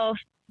stuff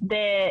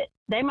that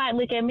they might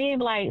look at me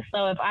like,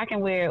 so if I can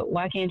wear it,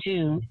 why can't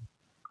you?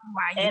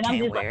 Why you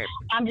can't wear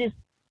it?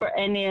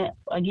 And then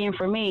again,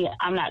 for me,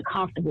 I'm not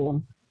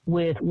comfortable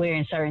with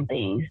wearing certain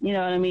things. You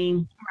know what I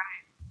mean?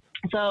 Right.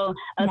 So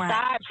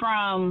aside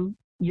from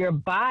your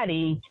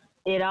body,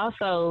 it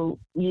also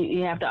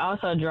you have to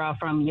also draw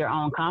from your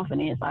own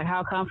confidence. Like,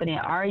 how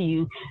confident are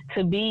you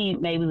to be,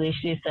 maybe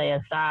let's just say,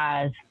 a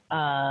size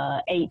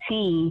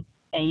 18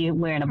 and you're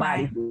wearing a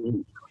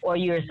bodysuit, or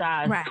you're a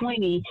size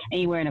 20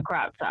 and you're wearing a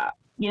crop top.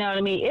 You know what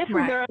I mean? If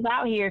some girls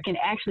out here can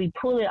actually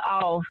pull it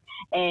off,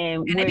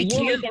 and where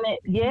you're looking at,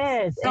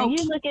 and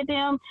you look at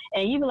them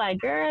and you be like,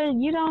 girl,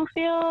 you don't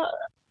feel,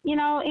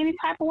 any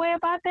type of way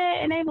about that?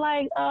 And they be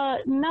like,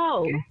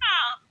 no.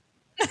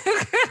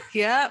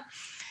 Yep.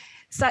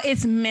 So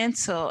it's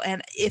mental.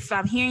 And if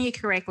I'm hearing you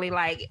correctly,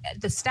 like,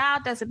 the style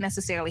doesn't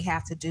necessarily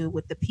have to do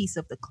with the piece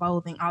of the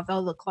clothing.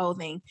 Although the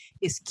clothing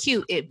is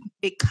cute,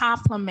 it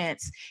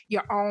complements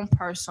your own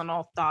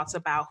personal thoughts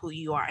about who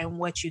you are and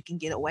what you can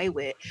get away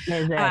with,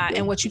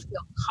 and what you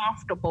feel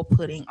comfortable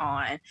putting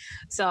on.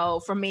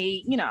 So for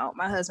me,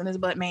 my husband is a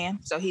butt man,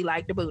 so he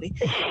liked the booty.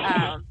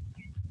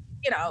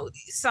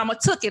 Summer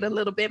took it a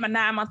little bit. My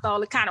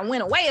 9-month-old, it kind of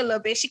went away a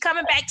little bit. She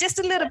coming back just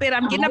a little bit.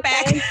 I'm getting her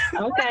back.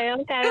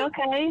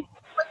 Okay.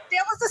 But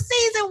there was a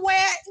season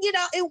where,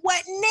 it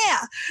wasn't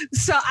there.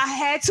 So I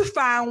had to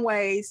find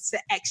ways to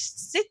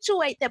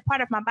accentuate that part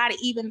of my body,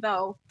 even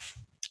though,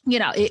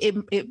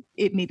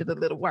 it needed a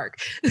little work.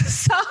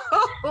 So,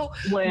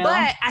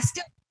 but I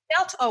still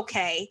felt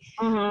okay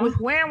with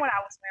wearing what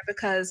I was wearing,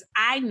 because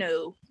I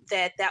knew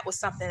that was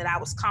something that I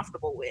was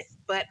comfortable with.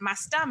 But my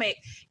stomach,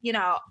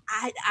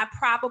 I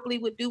probably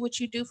would do what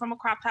you do from a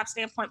crop top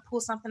standpoint,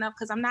 pull something up,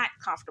 because I'm not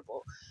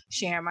comfortable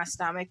sharing my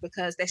stomach,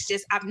 because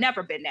I've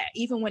never been that.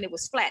 Even when it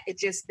was flat,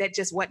 that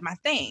just wasn't my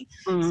thing.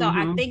 So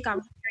I think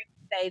I'm hearing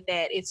you say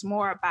that it's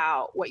more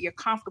about what you're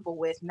comfortable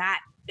with, not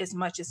as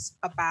much as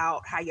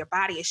about how your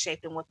body is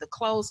shaped and what the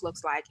clothes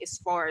looks like, as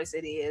far as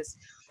it is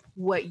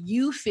what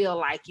you feel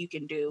like you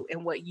can do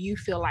and what you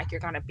feel like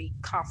you're going to be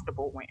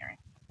comfortable wearing.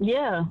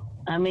 Yeah,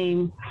 I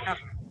mean,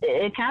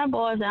 it kind of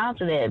boils down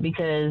to that,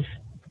 because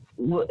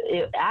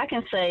I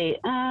can say,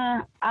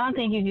 I don't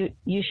think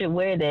you should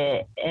wear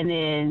that, and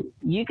then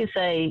you can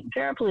say,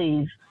 girl,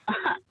 please,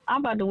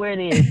 I'm about to wear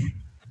this,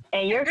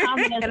 and your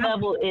confidence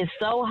level is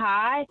so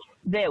high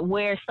that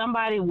where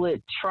somebody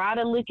would try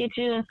to look at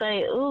you and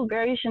say, "Ooh,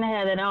 girl, you shouldn't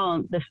have that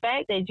on." The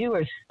fact that you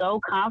are so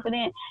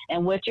confident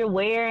in what you're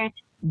wearing,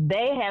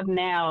 they have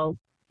now.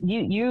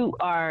 You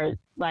are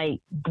like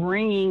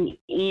bringing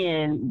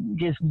in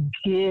just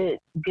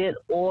good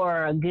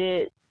aura,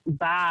 good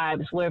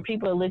vibes, where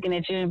people are looking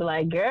at you and be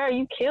like, girl,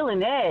 you killing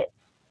that.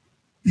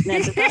 Now,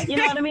 you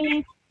know what I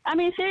mean? I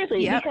mean,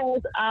 seriously,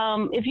 because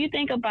if you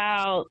think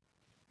about,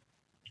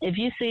 if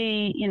you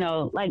see,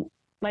 like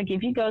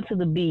if you go to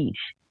the beach,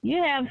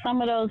 you have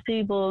some of those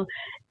people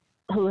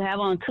who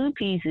have on two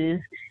pieces,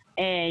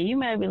 and you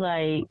may be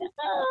like,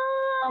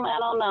 I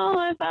don't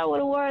know if I would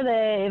have wore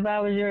that if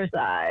I was your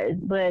size.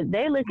 But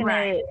they looking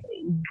at,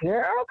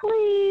 girl,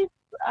 please,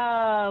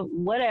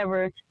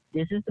 whatever.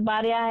 This is the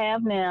body I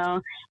have now,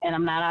 and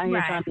I'm not out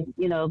here trying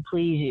to,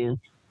 please you.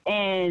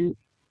 And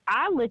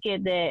I look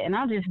at that, and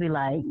I'll just be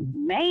like,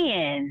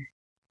 man,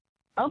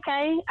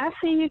 okay, I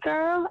see you,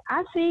 girl.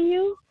 I see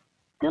you.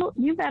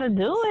 You better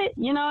do it.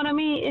 You know what I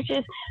mean? It's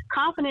just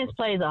confidence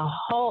plays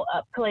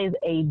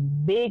a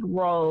big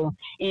role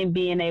in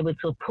being able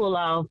to pull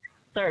off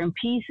certain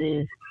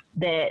pieces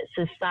that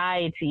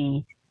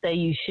society say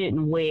you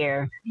shouldn't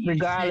wear,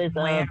 regardless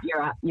of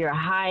your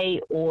height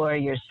or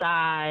your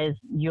size,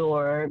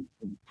 your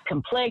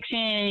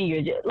complexion,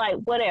 your like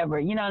whatever.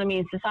 You know what I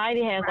mean?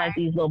 Society has like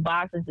these little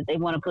boxes that they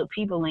want to put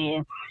people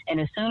in,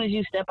 and as soon as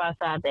you step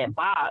outside that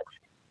box,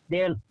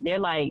 they're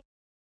like,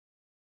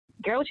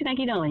 girl, what you think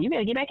you're doing? You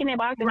better get back in that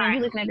box. And then you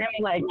looking at them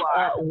like,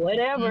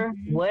 whatever,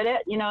 whatever.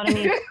 You know what I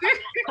mean?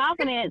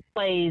 Confidence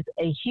plays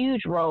a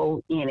huge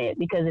role in it,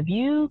 because if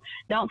you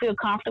don't feel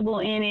comfortable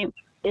in it,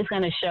 it's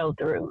going to show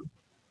through.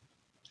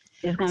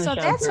 It's going to show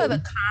through.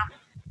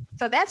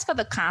 So that's for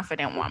the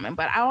confident woman.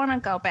 But I want to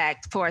go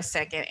back for a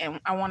second, and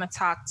I want to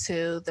talk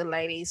to the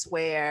ladies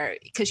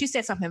because you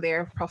said something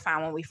very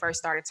profound when we first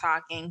started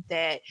talking,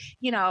 that,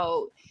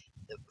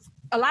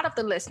 a lot of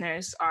the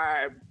listeners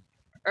are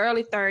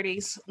early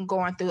 30s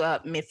going through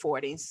up mid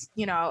 40s,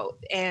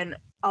 and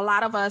a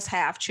lot of us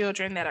have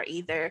children that are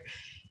either,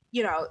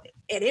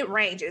 and it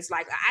ranges,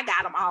 like I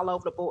got them all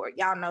over the board.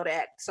 Y'all know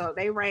that. So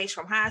they range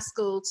from high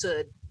school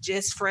to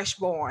just fresh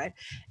born.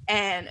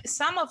 And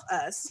some of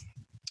us,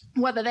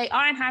 whether they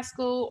are in high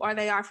school or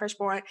they are fresh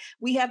born,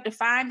 we have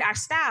defined our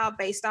style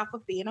based off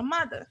of being a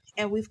mother.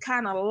 And we've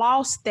kind of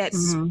lost that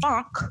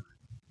spunk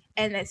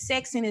and that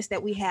sexiness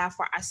that we have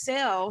for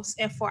ourselves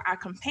and for our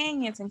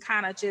companions, and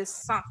kind of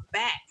just sunk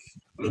back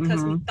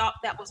because we thought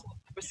that was what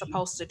we were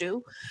supposed to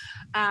do.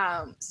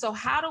 So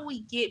how do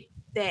we get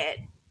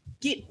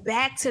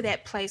back to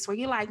that place where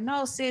you're like,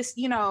 no, sis,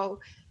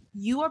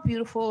 you are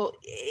beautiful.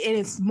 It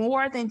is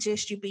more than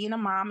just you being a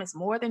mom. It's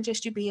more than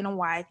just you being a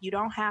wife. You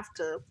don't have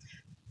to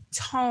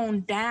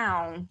tone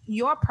down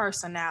your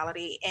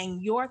personality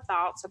and your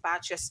thoughts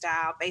about your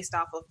style based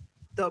off of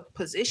the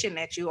position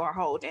that you are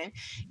holding.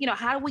 You know,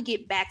 how do we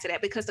get back to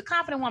that? Because the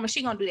confident woman,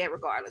 she's going to do that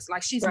regardless.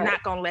 Like, she's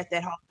not going to let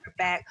that hold her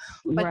back.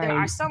 But there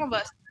are some of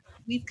us,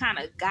 we've kind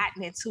of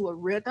gotten into a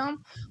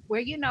rhythm where,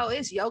 you know,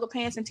 it's yoga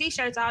pants and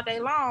t-shirts all day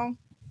long,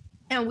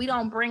 and we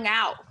don't bring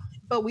out,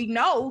 but we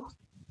know,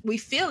 we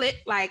feel it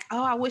like,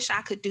 oh, I wish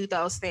I could do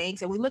those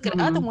things. And we look at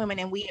other women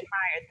and we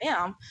admire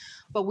them,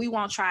 but we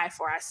won't try it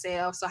for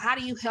ourselves. So how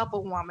do you help a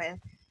woman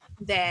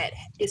that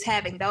is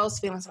having those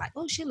feelings like,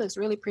 oh, she looks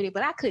really pretty,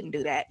 but I couldn't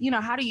do that? You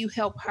know, how do you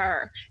help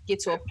her get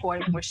to a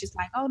point where she's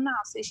like, oh no,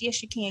 sis,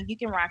 yes, you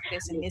can rock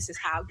this, and this is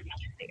how you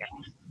get there?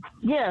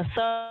 Yeah.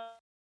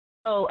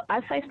 So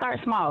I say start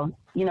small,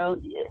 you know,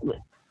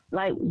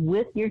 like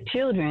with your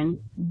children,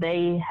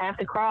 they have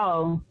to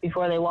crawl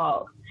before they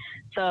walk.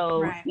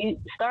 So you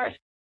start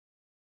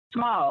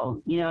small,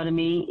 you know what I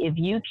mean? If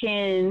you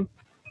can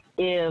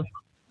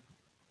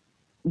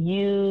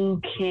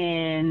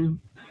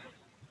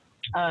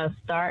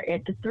start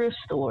at the thrift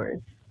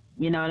stores,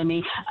 you know what I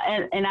mean?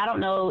 And I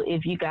don't know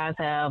if you guys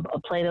have a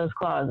Plato's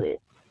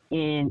Closet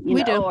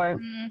or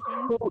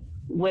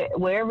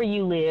wherever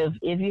you live,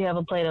 if you have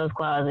a Plato's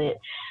Closet.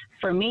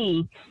 For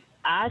me,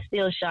 I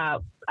still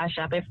shop. I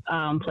shop at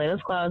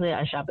Plato's Closet.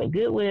 I shop at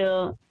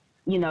Goodwill,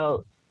 you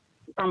know,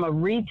 from a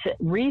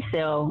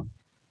resale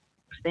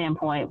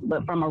standpoint.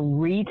 But from a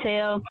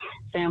retail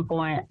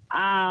standpoint,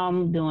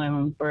 I'm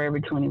doing Forever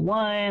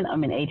 21.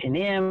 I'm in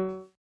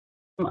H&M.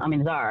 I'm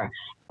in Zara.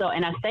 So,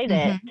 and I say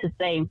that to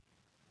say,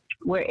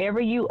 wherever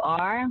you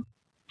are,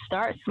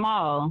 start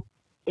small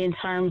in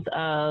terms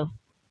of,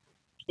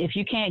 if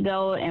you can't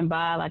go and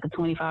buy like a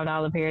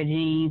 $25 pair of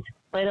jeans,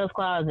 Plato's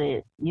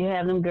Closet, you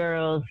have them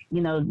girls,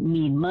 you know,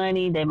 need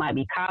money. They might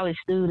be college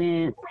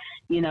students,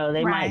 you know,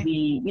 they might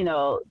be, you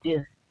know,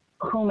 just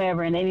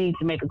whomever, and they need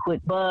to make a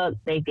quick buck.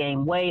 They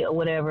gain weight or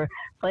whatever.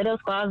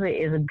 Plato's Closet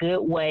is a good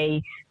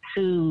way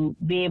to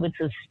be able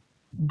to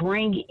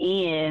bring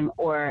in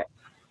or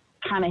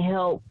kind of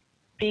help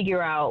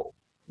figure out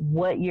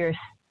what your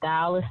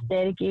style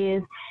aesthetic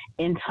is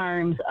in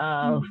terms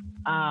of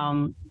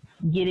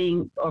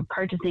getting or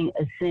purchasing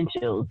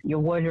essentials, your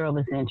wardrobe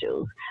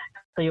essentials.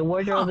 So your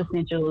wardrobe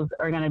essentials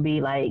are going to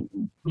be like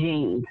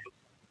jeans.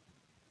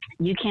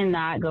 You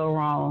cannot go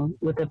wrong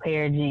with a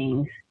pair of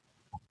jeans.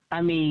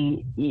 I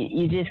mean,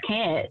 you just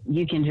can't.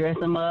 You can dress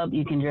them up.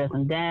 You can dress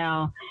them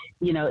down.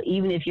 You know,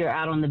 even if you're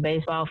out on the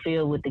baseball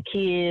field with the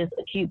kids,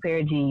 a cute pair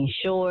of jean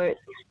shorts,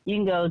 you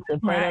can go to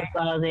Plato's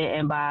Closet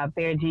and buy a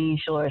pair of jean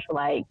shorts for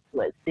like,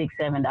 what, $6,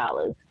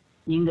 $7.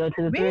 You can go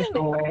to the thrift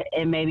store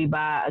and maybe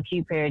buy a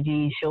cute pair of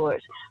jean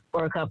shorts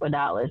for a couple of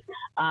dollars.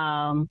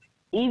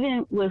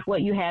 Even with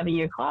what you have in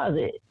your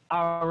closet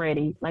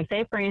already, like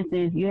say for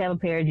instance, you have a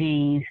pair of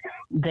jeans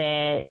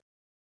that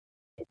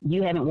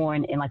you haven't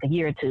worn in like a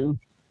year or two,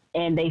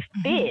 and they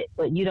fit,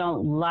 but you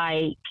don't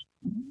like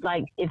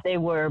if they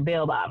were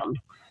bell bottoms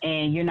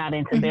and you're not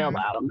into bell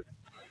bottoms,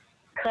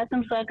 cut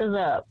them suckers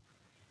up.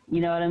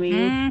 You know what I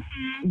mean?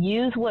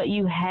 Use what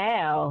you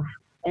have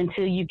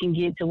until you can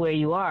get to where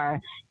you are.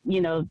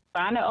 You know,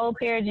 find an old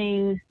pair of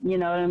jeans, you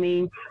know what I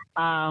mean?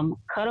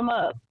 Cut them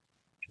up.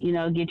 You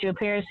know, get you a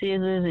pair of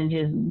scissors and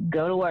just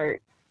go to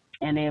work,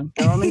 and then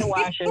throw them in the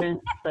washer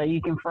so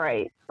you can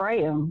spray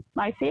them.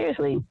 Like,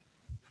 seriously,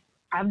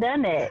 I've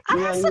done that.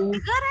 That's a good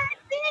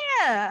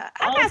idea.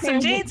 I got some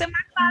jeans in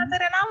my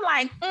closet, and I'm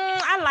like,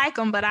 I like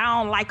them, but I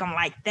don't like them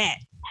like that.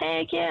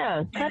 Heck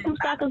yeah. Cut them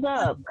suckers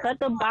up. Cut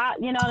the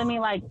bottom, you know what I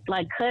mean? Like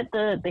cut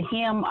the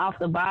hem off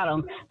the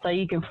bottom so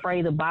you can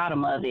fray the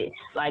bottom of it.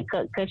 Like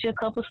cut you a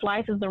couple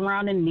slices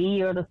around the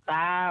knee or the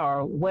thigh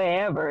or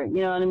wherever,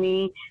 you know what I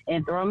mean?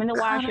 And throw them in the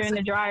washer and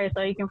the dryer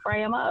so you can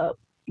fray them up.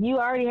 You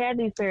already had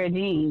these pair of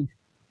jeans.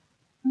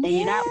 And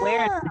you're not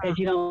wearing them because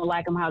you don't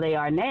like them how they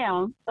are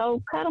now.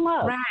 So cut them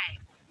up. Right.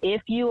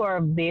 If you are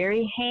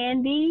very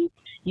handy,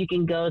 you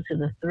can go to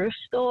the thrift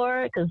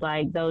store, because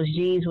like those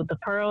jeans with the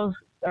pearls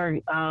are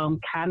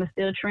kind of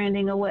still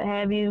trending or what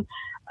have you.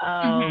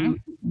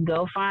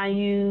 Go find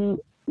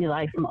you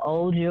like some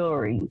old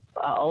jewelry,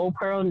 an old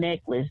pearl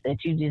necklace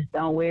that you just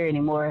don't wear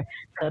anymore.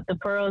 Cut the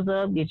pearls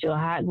up, get you a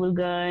hot glue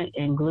gun,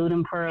 and glue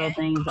them pearl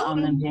things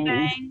on them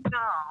jeans.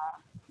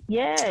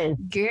 Yes.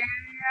 Girl,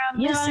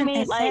 you know what I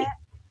mean? Like,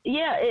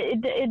 yeah,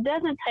 it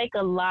doesn't take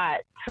a lot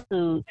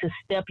to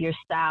step your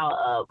style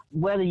up,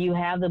 whether you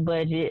have the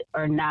budget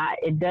or not.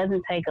 It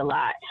doesn't take a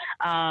lot.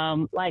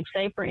 Like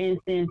say for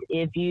instance,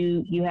 if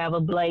you have a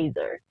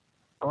blazer,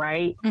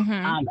 right?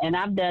 And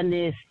I've done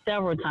this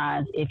several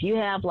times. If you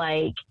have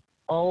like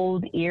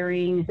old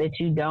earrings that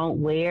you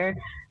don't wear,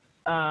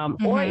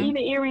 or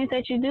even earrings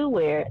that you do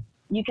wear,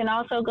 you can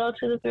also go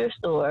to the thrift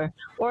store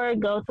or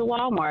go to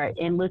Walmart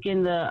and look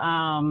in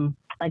the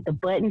like the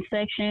button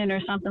section or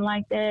something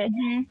like that,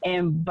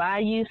 and buy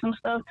you some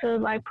stuff to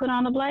like put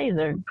on a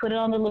blazer, put it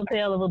on the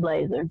lapel of a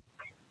blazer.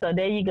 So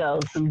there you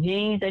go. Some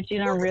jeans that you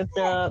done ripped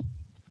up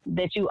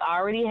that you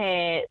already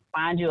had,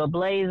 find you a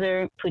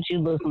blazer, put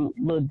you some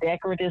little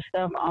decorative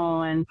stuff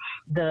on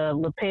the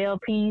lapel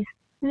piece.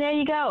 And there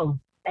you go.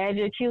 Add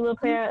your cute little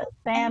pair of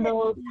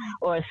sandals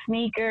or a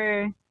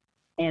sneaker,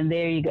 and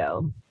there you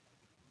go.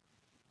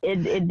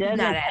 It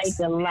doesn't take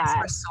a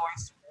lot.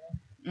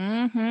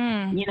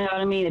 Mm-hmm. You know what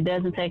I mean? It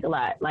doesn't take a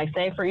lot. Like,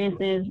 say, for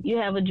instance, you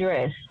have a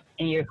dress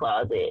in your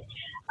closet,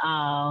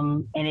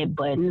 and it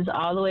buttons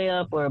all the way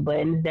up or it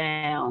buttons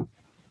down.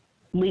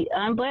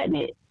 Unbutton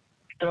it.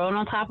 Throw it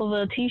on top of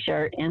a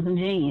T-shirt and some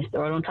jeans.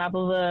 Throw it on top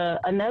of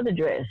another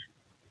dress.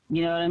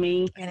 You know what I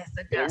mean? And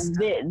it's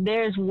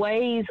there's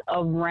ways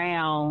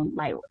around,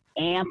 like,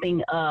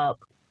 amping up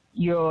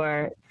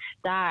your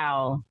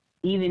style,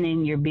 even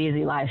in your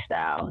busy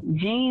lifestyle.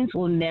 Jeans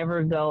will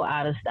never go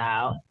out of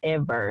style,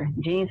 ever.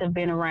 Jeans have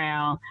been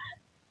around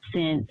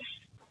since,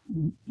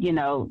 you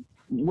know,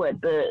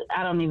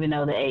 I don't even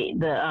know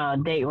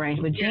the date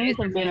range, but jeans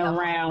have been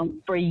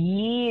around for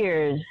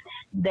years.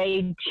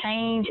 They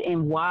change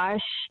in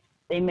wash.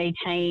 They may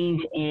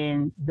change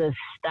in the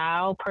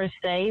style per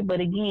se, but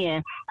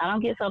again, I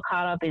don't get so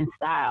caught up in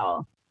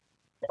style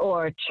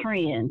or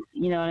trends.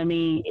 You know what I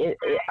mean?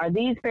 Are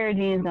these pair of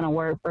jeans going to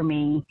work for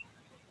me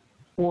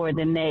for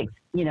the next,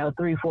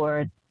 3,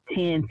 4,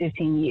 10,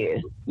 15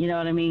 years? You know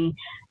what I mean?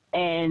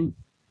 And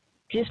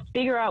just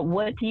figure out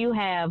what do you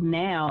have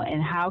now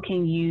and how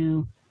can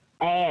you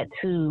add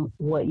to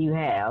what you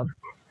have.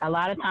 A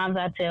lot of times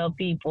I tell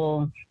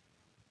people,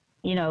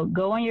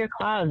 go in your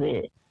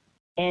closet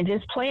and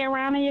just play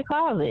around in your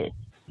closet.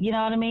 You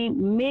know what I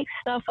mean? Mix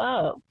stuff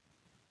up.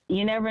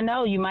 You never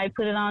know. You might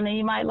put it on and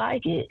you might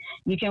like it.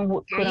 You can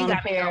put on a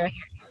pair.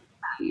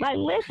 Like,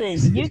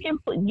 listen, you can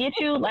get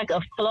you like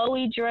a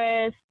flowy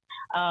dress,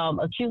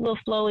 a cute little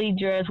flowy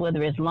dress,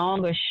 whether it's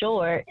long or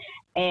short,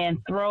 and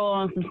throw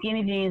on some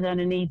skinny jeans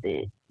underneath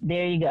it.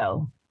 There you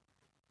go.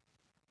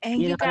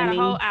 And you got a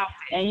whole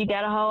outfit. And you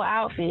got a whole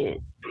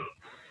outfit.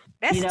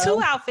 That's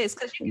 2 outfits,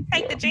 because you can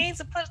take the jeans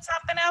and put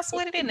something else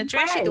with it in the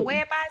dress. You can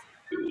wear it by.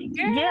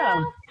 Girl.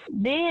 Yeah.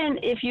 Then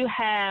if you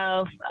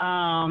have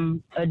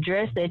a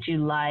dress that you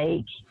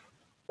like,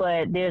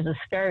 but there's a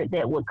skirt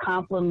that would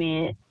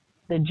complement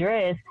the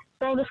dress,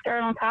 throw the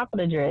skirt on top of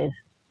the dress.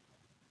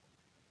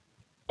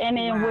 And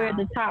then wear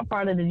the top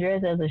part of the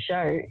dress as a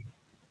shirt.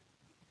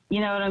 You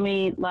know what I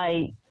mean?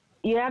 Like,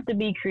 you have to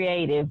be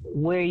creative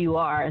where you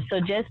are. So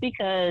just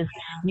because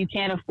you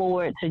can't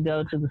afford to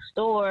go to the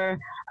store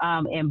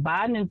and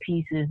buy new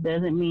pieces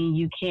doesn't mean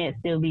you can't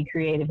still be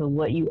creative with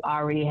what you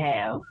already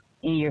have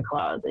in your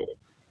closet.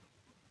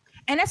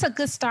 And that's a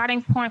good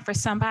starting point for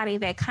somebody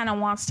that kind of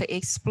wants to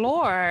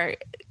explore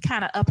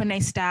kind of up in their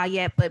style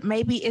yet, but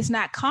maybe it's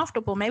not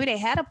comfortable. Maybe they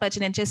had a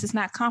budget and just it's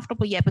not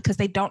comfortable yet because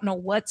they don't know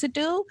what to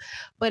do.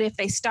 But if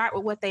they start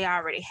with what they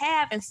already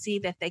have and see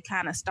that they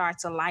kind of start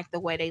to like the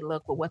way they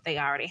look with what they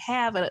already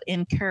have, it'll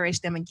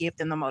encourage them and give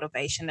them the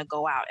motivation to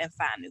go out and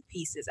find new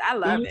pieces. I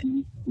love it.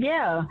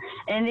 Yeah.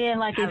 And then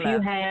like if you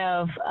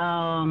have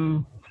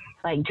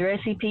like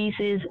dressy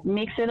pieces,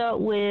 mix it up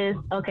with,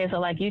 okay, so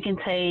like you can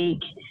take,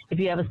 if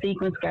you have a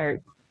sequin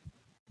skirt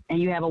and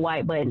you have a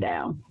white button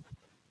down,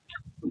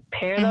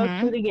 pair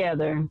those two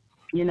together,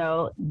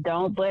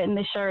 don't button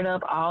the shirt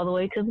up all the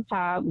way to the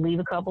top, leave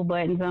a couple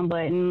buttons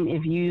unbuttoned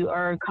if you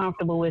are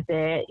comfortable with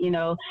that,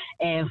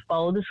 and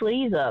fold the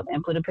sleeves up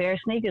and put a pair of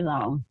sneakers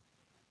on.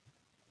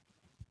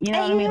 You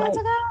know what I mean? And that's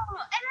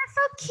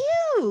so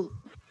cute.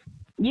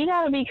 You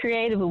got to be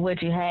creative with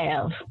what you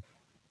have.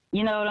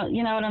 You know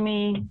what I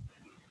mean?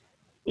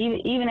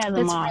 Even as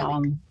a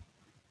mom.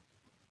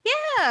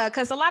 Yeah,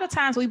 because a lot of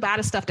times we buy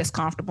the stuff that's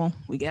comfortable.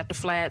 We get the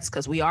flats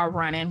because we are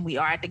running, we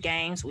are at the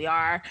games, we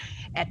are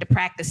at the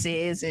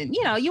practices, and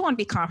you want to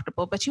be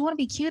comfortable, but you want to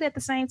be cute at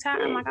the same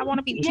time. Like, I want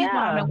to be cute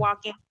when I'm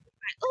walking.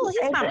 Like, oh,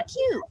 he's kind of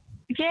cute.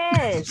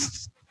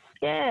 Yes,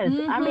 yes.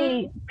 I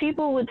mean,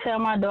 people would tell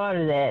my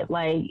daughter that,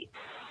 like,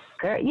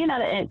 girl,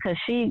 because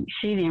she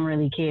didn't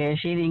really care.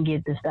 She didn't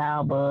get the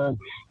style bug.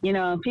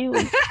 People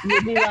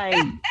would be like,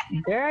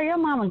 girl, your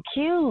mama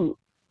cute.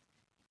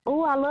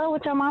 Oh, I love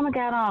what your mama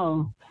got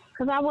on.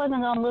 Because I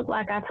wasn't going to look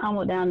like I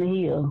tumbled down the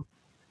hill.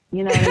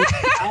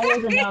 I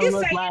wasn't going to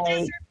look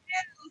like...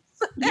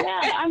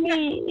 Yeah, I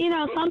mean,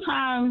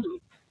 sometimes...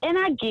 And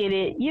I get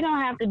it. You don't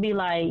have to be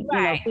like,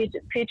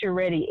 picture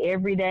ready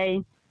every day.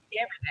 Every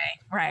day,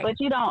 right. But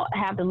you don't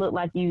have to look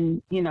like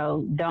you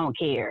don't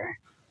care.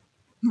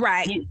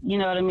 Right. You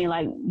know what I mean?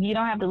 Like, you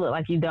don't have to look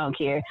like you don't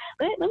care.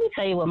 Let me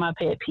tell you what my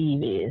pet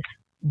peeve is.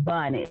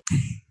 Bonnets.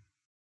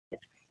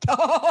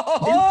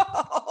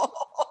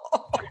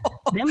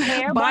 Them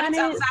hair bonnets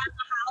outside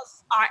the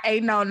house are a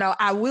no.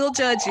 I will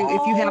judge you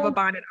if you have a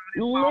bonnet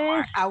on in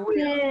Walmart. I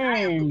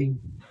will.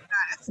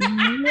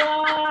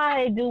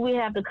 Why do we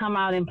have to come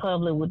out in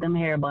public with them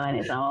hair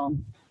bonnets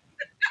on?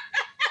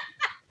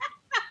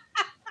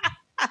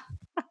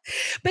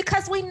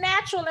 Because we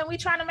natural and we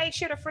trying to make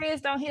sure the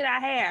frizz don't hit our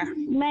hair.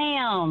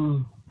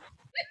 Ma'am,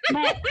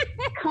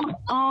 come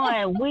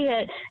on.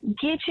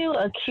 Get you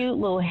a cute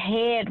little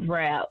head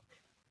wrap.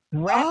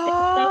 Wrap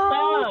that stuff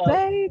up.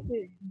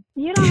 Baby.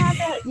 You don't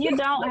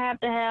have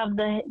to have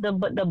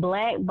the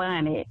black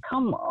bonnet.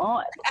 Come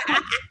on.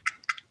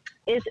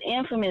 It's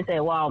infamous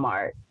at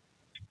Walmart.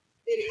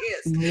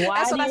 It is.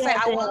 That's what I say.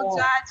 I will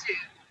judge you.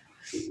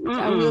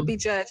 I will be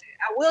judging.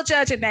 I will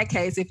judge in that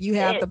case if you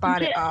have the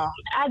bonnet on.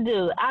 I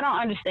do. I don't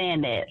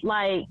understand that.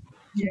 Like,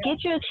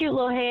 get you a cute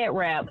little head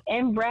wrap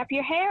and wrap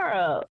your hair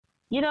up.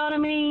 You know what I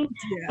mean?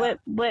 Yeah.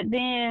 But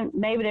then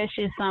maybe that's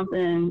just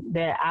something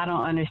that I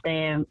don't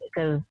understand,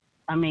 because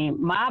I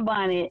mean, my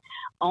bonnet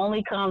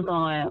only comes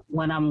on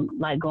when I'm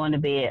like going to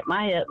bed.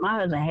 My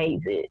husband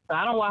hates it, so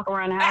I don't walk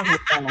around the house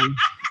with them.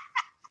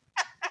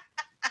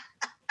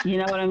 You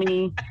know what I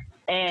mean?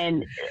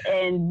 And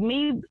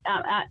me,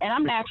 and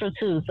I'm natural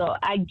too, so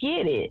I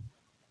get it.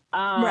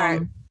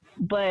 Right.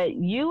 But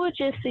you would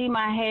just see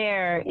my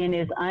hair in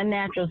its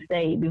unnatural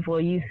state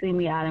before you see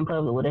me out in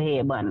public with a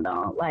head bonnet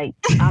on. Like,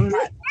 I'm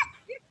not.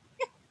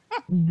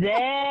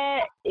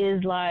 That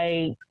is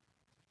like,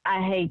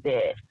 I hate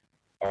that.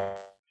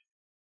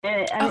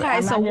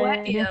 Okay, so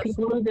what if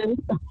people do?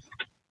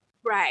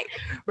 Right.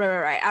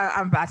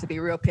 I'm about to be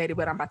real petty,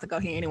 but I'm about to go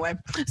here anyway.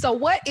 So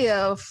what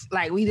if,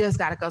 like, we just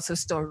got to go to the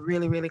store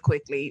really, really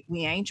quickly.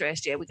 We ain't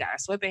dressed yet. We got our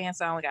sweatbands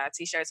on. We got our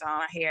t-shirts on,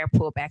 our hair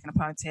pulled back in a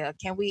ponytail.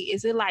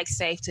 Is it like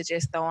safe to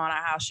just throw on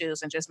our house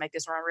shoes and just make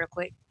this run real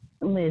quick?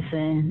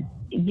 Listen,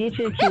 get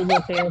your cute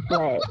little pair of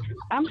flats.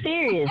 I'm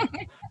serious.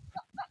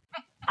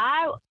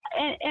 I,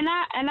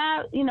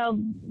 you know,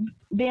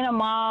 being a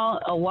mom,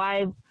 a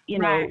wife, you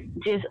know,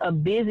 just a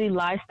busy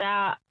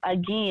lifestyle.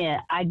 Again,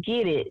 I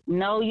get it.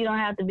 No, you don't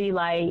have to be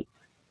like,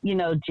 you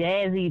know,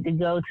 jazzy to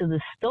go to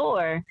the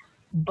store.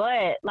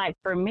 But like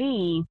for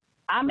me,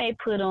 I may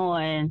put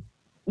on,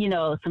 you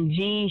know, some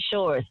jean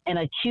shorts and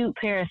a cute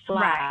pair of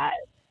slides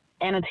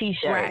and a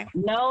t-shirt. Right.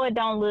 No, it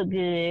don't look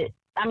good.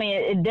 I mean,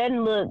 it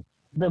doesn't look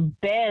the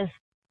best,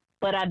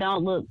 but I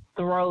don't look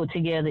thrown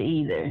together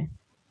either.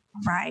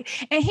 Right.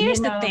 And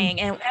here's the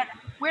thing, and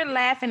we're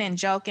laughing and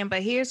joking,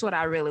 but here's what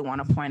I really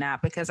want to point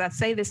out, because I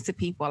say this to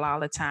people all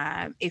the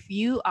time. If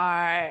you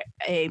are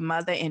a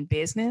mother in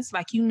business,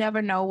 like, you never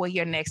know where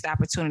your next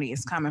opportunity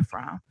is coming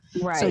from.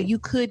 Right. So you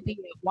could be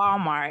at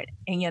Walmart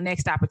and your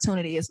next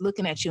opportunity is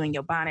looking at you in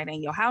your bonnet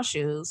and your house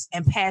shoes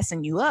and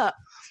passing you up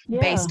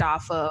based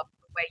off of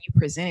the way you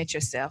presented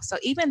yourself. So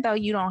even though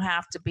you don't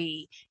have to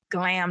be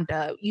glammed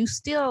up, you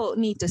still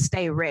need to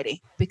stay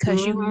ready,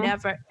 because you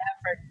never, ever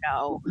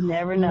know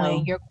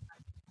when you're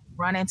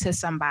run into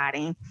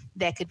somebody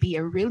that could be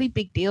a really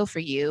big deal for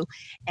you,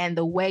 and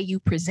the way you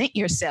present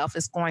yourself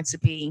is going to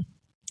be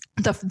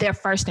their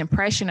first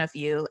impression of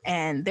you,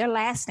 and they're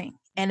lasting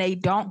and they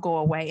don't go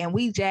away. And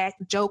we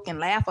joke and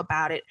laugh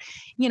about it,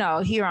 you know,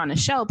 here on the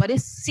show, but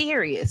it's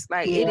serious.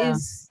 Like, it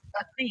is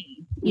a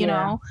thing, you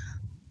know.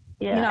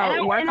 You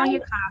know, work on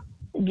your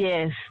confidence.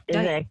 Yes,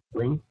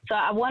 exactly. So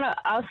I want to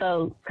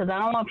also, because I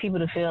don't want people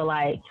to feel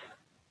like,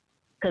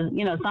 because,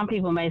 you know, some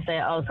people may say,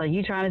 oh, so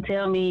you trying to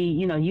tell me,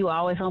 you know, you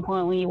always on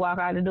point when you walk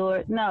out the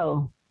door?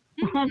 No,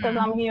 because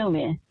I'm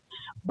human.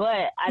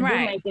 But I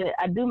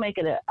do make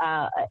it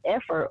an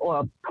effort or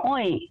a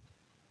point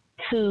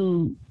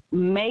to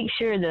make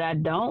sure that I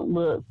don't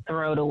look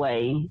thrown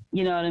away.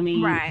 You know what I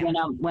mean? Right.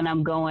 When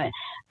I'm going.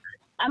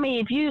 I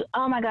mean, if you,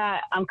 oh my God,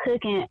 I'm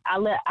cooking,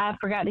 I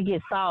forgot to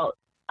get salt.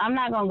 I'm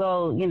not gonna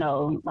go, you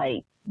know,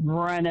 like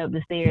run up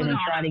the stairs and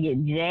try to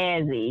get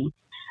jazzy.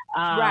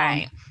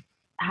 Right.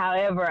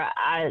 However,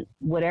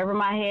 whatever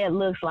my head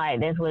looks like,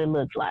 that's what it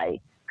looks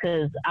like.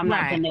 Because I'm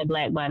not putting that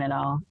black bonnet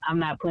on. I'm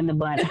not putting the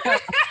bonnet on.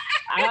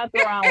 I got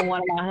to throw on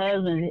one of my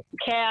husband's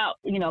cap,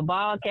 you know,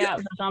 ball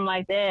caps or something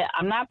like that.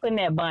 I'm not putting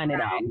that bonnet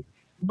on.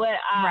 But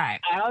I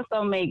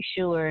also make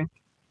sure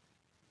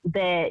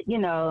that, you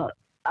know,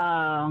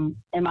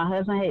 and my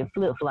husband hates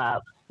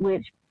flip-flops,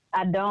 which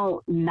I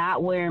don't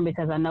not wear them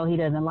because I know he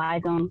doesn't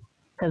like them.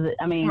 Because,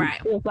 I mean,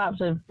 flip-flops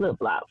are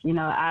flip-flops. You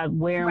know, I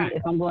wear them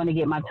if I'm going to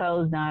get my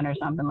toes done or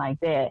something like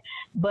that.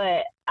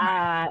 But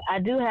I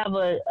do have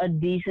a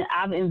decent,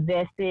 I've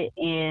invested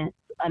in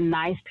a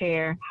nice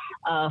pair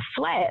of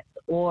flats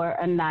or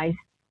a nice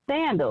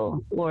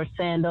sandals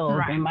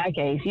in my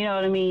case. You know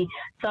what I mean?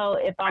 So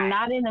if I'm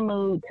not in the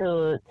mood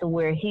to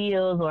wear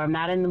heels, or I'm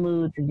not in the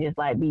mood to just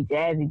like be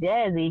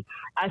jazzy,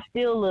 I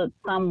still look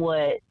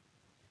somewhat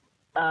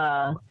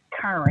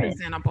current.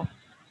 Presentable.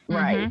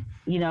 Right.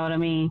 You know what I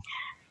mean?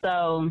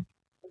 So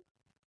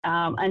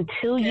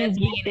until you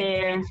get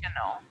there,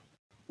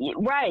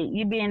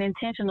 you're being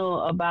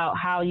intentional about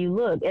how you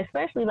look,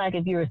 especially like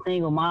if you're a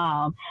single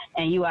mom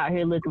and you out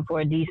here looking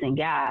for a decent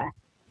guy.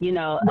 You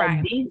know,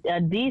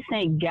 a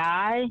decent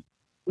guy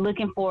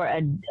looking for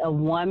a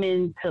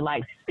woman to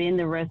like spend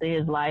the rest of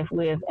his life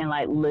with and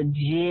like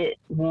legit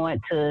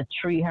want to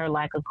treat her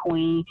like a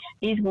queen,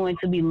 he's going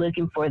to be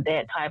looking for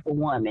that type of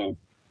woman.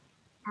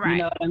 Right. You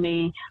know what I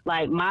mean?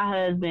 Like my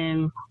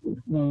husband,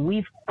 when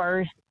we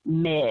first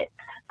met,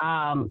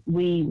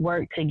 we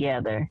worked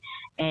together.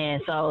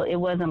 And so it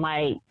wasn't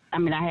like, I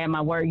mean, I had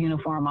my work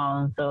uniform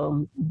on,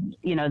 so,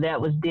 you know,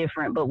 that was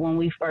different. But when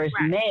we first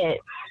met,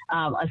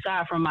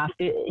 aside from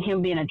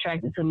him being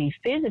attracted to me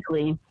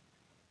physically,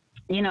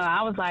 you know,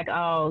 I was like,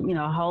 oh, you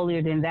know,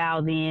 holier than thou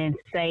then,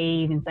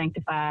 saved and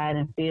sanctified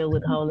and filled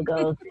with the Holy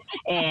Ghost.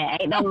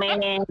 And ain't no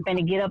man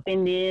finna get up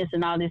in this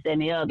and all this and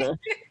the other.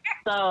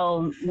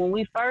 So when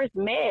we first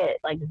met,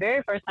 like the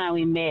very first time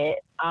we met,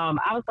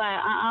 I was like,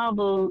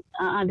 boo,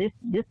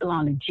 this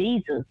belongs to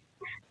Jesus.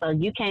 So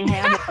you can't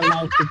have it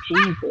belong to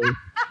Jesus.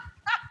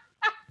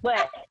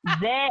 But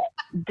that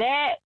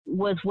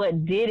was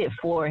what did it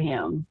for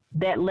him.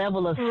 That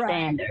level of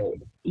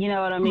standard. You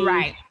know what I mean?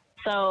 Right.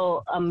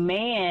 So a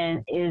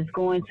man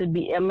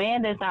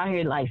that's out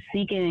here like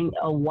seeking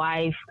a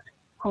wife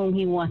whom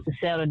he wants to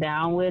settle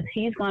down with.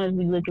 He's going to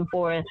be looking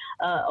for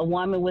a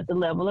woman with the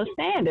level of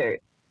standard.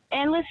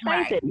 And let's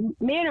face it,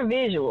 men are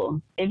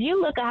visual. If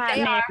you look a hot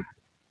man,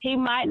 he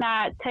might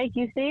not take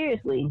you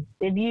seriously.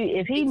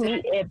 If he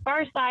meet at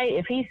first sight,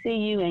 if he see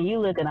you and you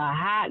looking a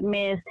hot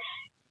mess,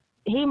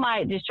 he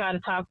might just try to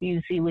talk to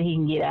you to see what he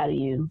can get out of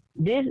you.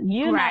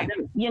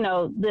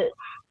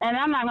 And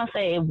I'm not gonna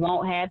say it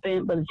won't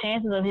happen, but the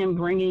chances of him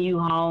bringing you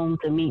home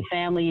to meet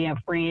family and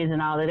friends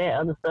and all of that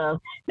other stuff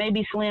may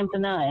be slim to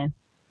none.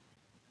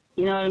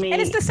 You know what I mean?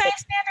 And it's the same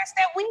standards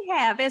that we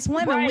have as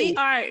women.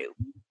 Right.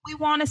 We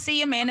want to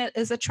see a man that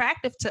is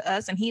attractive to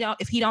us, and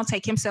if he don't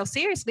take himself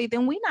seriously,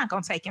 then we're not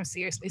gonna take him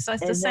seriously. So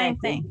it's the same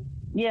thing.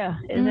 Yeah,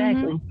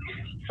 exactly.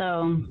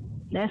 So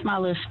that's my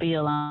little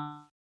spiel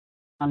on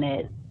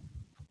it.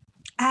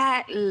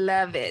 I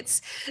love it.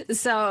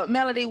 So,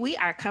 Melodie, we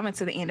are coming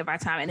to the end of our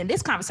time. And in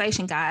this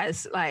conversation,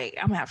 guys, like,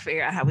 I'm going to have to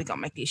figure out how we're going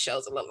to make these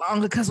shows a little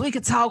longer because we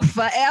could talk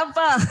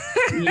forever.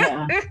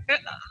 Yeah.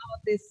 All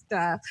this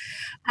stuff.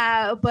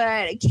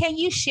 But can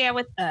you share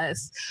with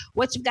us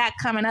what you got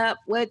coming up,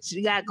 what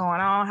you got going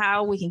on,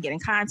 how we can get in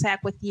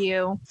contact with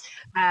you?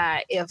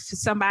 If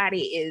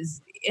somebody is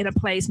in a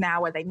place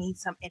now where they need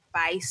some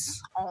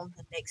advice on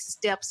the next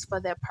steps for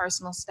their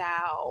personal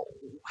style,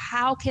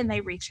 how can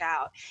they reach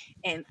out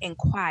and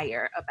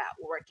inquire about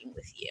working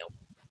with you?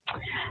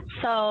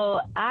 So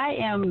I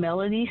am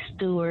Melodie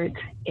Stewart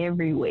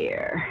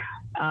everywhere.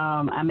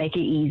 I make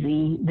it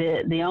easy.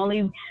 The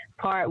only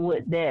part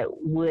that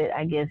would,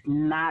 I guess,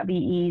 not be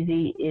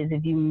easy is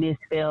if you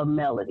misspell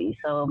Melodie.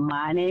 So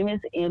my name is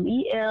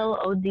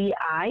Melodie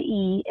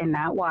and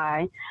not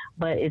Y,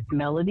 but it's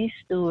Melodie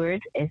Stewart,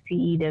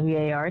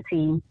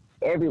 Stewart,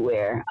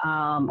 everywhere.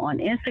 On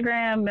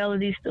Instagram,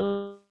 Melodie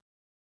Stewart.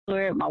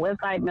 My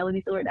website,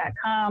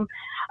 melodiestewart.com.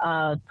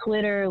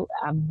 Twitter,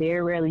 I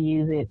very rarely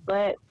use it,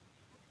 but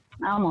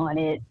I'm on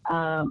it.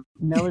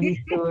 Melodie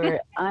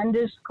Stewart _ I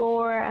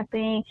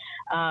think.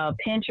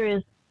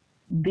 Pinterest,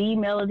 the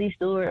Melodie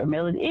Stewart or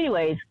Melodie.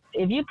 Anyways,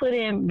 if you put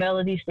in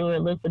Melodie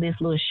Stewart, look for this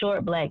little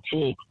short black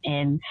chick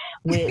and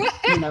with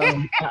an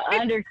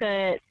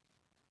undercut,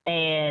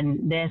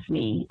 and that's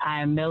me.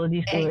 I am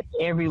Melodie Stewart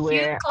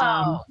everywhere.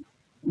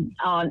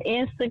 On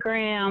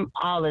Instagram,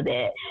 all of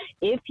that.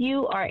 If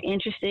you are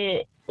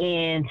interested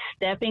in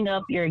stepping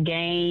up your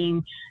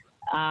game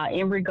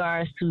in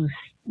regards to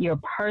your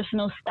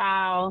personal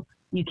style,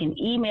 you can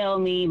email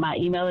me. My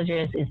email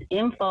address is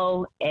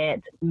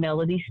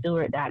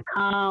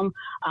info@melodiestewart.com,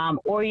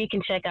 or you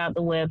can check out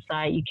the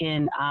website. You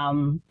can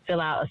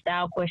fill out a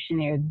style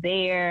questionnaire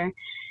there.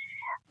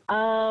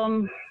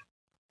 So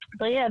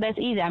yeah, that's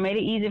easy. I made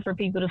it easy for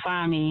people to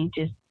find me.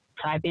 Just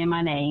type in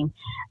my name.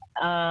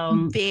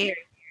 Very easy.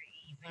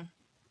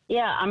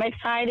 Yeah, I'm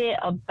excited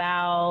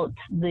about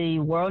the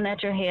World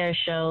Natural Hair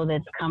Show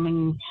that's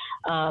coming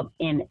up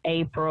in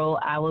April.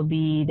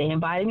 They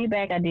invited me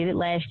back. I did it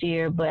last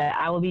year, but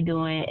I will be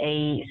doing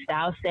a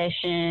style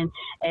session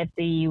at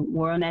the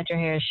World Natural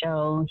Hair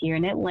Show here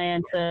in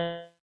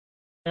Atlanta.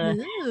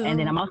 Ooh. And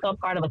then I'm also a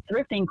part of a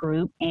thrifting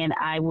group, and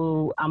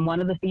I'm one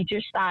of the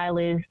featured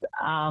stylists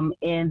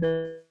in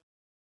the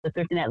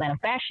Thrifting Atlanta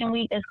Fashion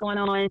Week that's going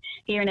on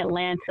here in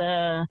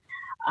Atlanta.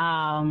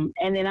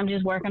 And then I'm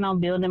just working on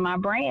building my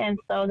brand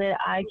so that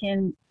I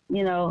can,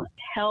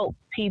 help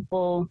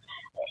people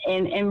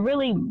and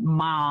really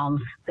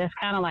moms. That's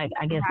kind of like,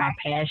 I guess, my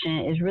passion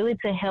is really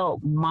to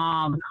help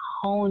moms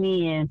hone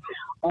in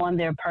on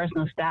their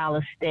personal style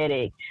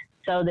aesthetic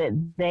so that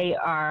they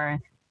are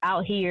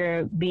out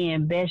here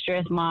being best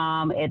dressed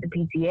mom at the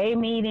PTA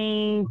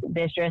meetings,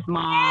 best dressed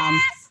mom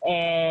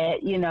at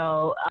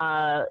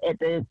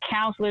the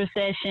counselor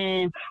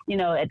session,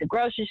 at the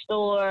grocery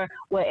store,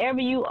 wherever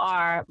you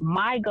are.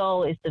 My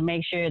goal is to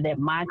make sure that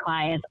my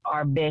clients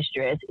are best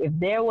dressed. If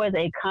there was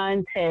a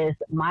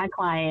contest,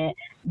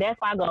 that's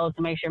my goal, is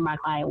to make sure my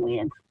client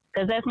wins.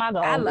 Because that's my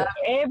goal.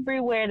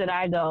 Everywhere that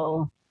I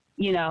go,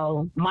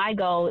 my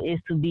goal is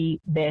to be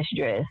best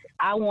dressed.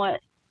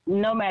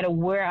 No matter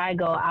where I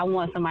go, I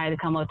want somebody to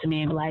come up to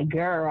me and be like,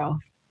 girl,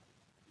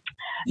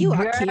 you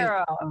are cute.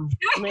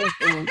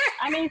 Listen,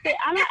 I'm not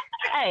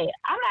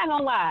going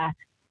to lie.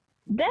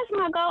 That's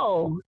my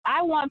goal.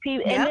 I want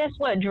people, and that's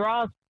what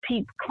draws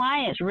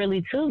clients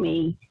really to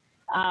me,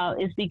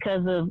 is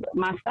because of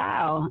my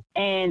style.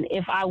 And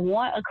if I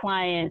want a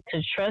client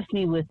to trust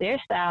me with their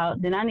style,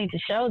 then I need to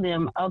show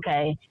them,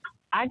 okay,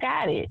 I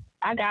got it.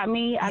 I got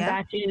me. I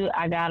got you.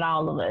 I got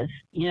all of us.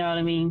 You know what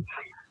I mean?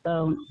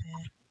 So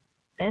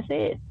that's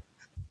it.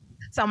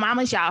 So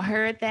mamas, y'all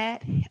heard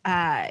that.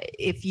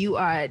 If you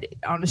are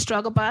on the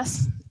struggle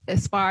bus,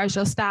 as far as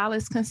your style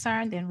is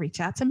concerned, then reach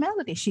out to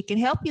Melodie. She can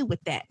help you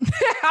with that.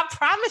 I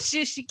promise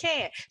you she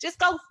can.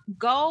 Just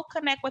go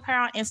connect with her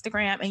on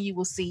Instagram and you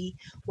will see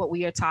what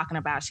we are talking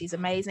about. She's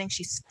amazing.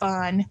 She's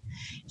fun.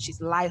 She's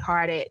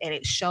lighthearted, and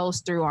it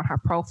shows through on her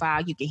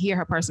profile. You can hear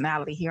her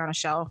personality here on the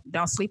show.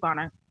 Don't sleep on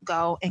her.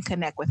 Go and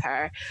connect with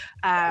her,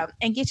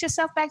 and get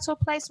yourself back to a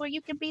place where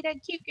you can be that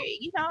cute.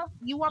 You know,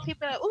 you want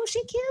people to, oh,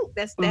 she cute.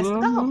 That's the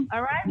goal.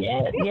 All right.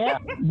 Yep.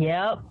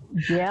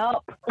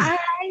 All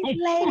right,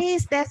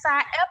 ladies, that's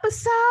our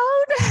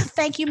episode.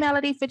 Thank you,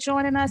 Melodie, for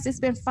joining us. It's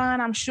been fun.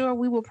 I'm sure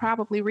we will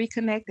probably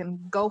reconnect and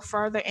go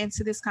further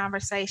into this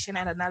conversation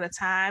at another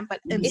time.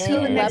 But if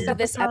you loved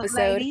this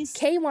episode, ladies,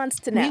 Kae wants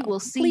to know.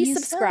 Please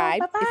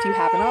subscribe if you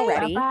haven't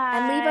already,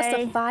 and leave us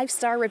a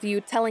 5-star review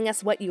telling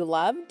us what you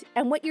loved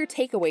and what your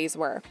takeaways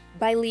were.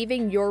 By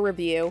leaving your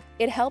review,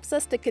 it helps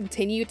us to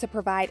continue to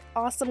provide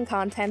awesome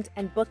content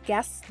and book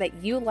guests that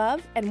you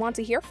love and want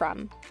to hear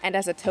from. And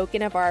as a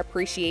token of our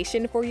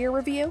appreciation for your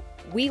review,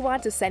 we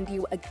want to send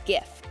you a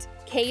gift.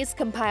 Kae's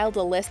compiled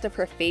a list of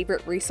her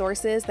favorite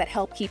resources that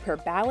help keep her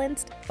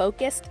balanced,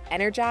 focused,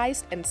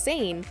 energized, and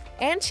sane,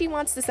 and she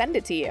wants to send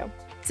it to you.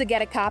 To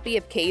get a copy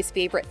of Kae's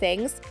favorite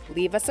things,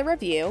 leave us a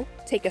review,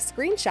 take a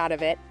screenshot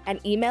of it,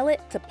 and email it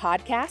to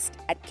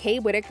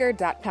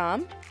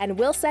podcast@kaewhitaker.com, and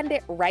we'll send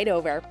it right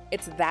over.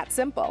 It's that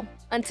simple.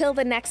 Until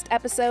the next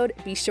episode,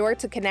 be sure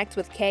to connect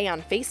with Kae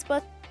on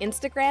Facebook,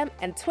 Instagram,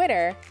 and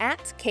Twitter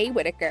 @Kae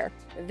Whitaker.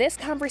 This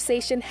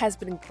conversation has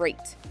been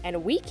great,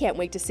 and we can't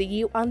wait to see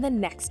you on the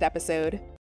next episode.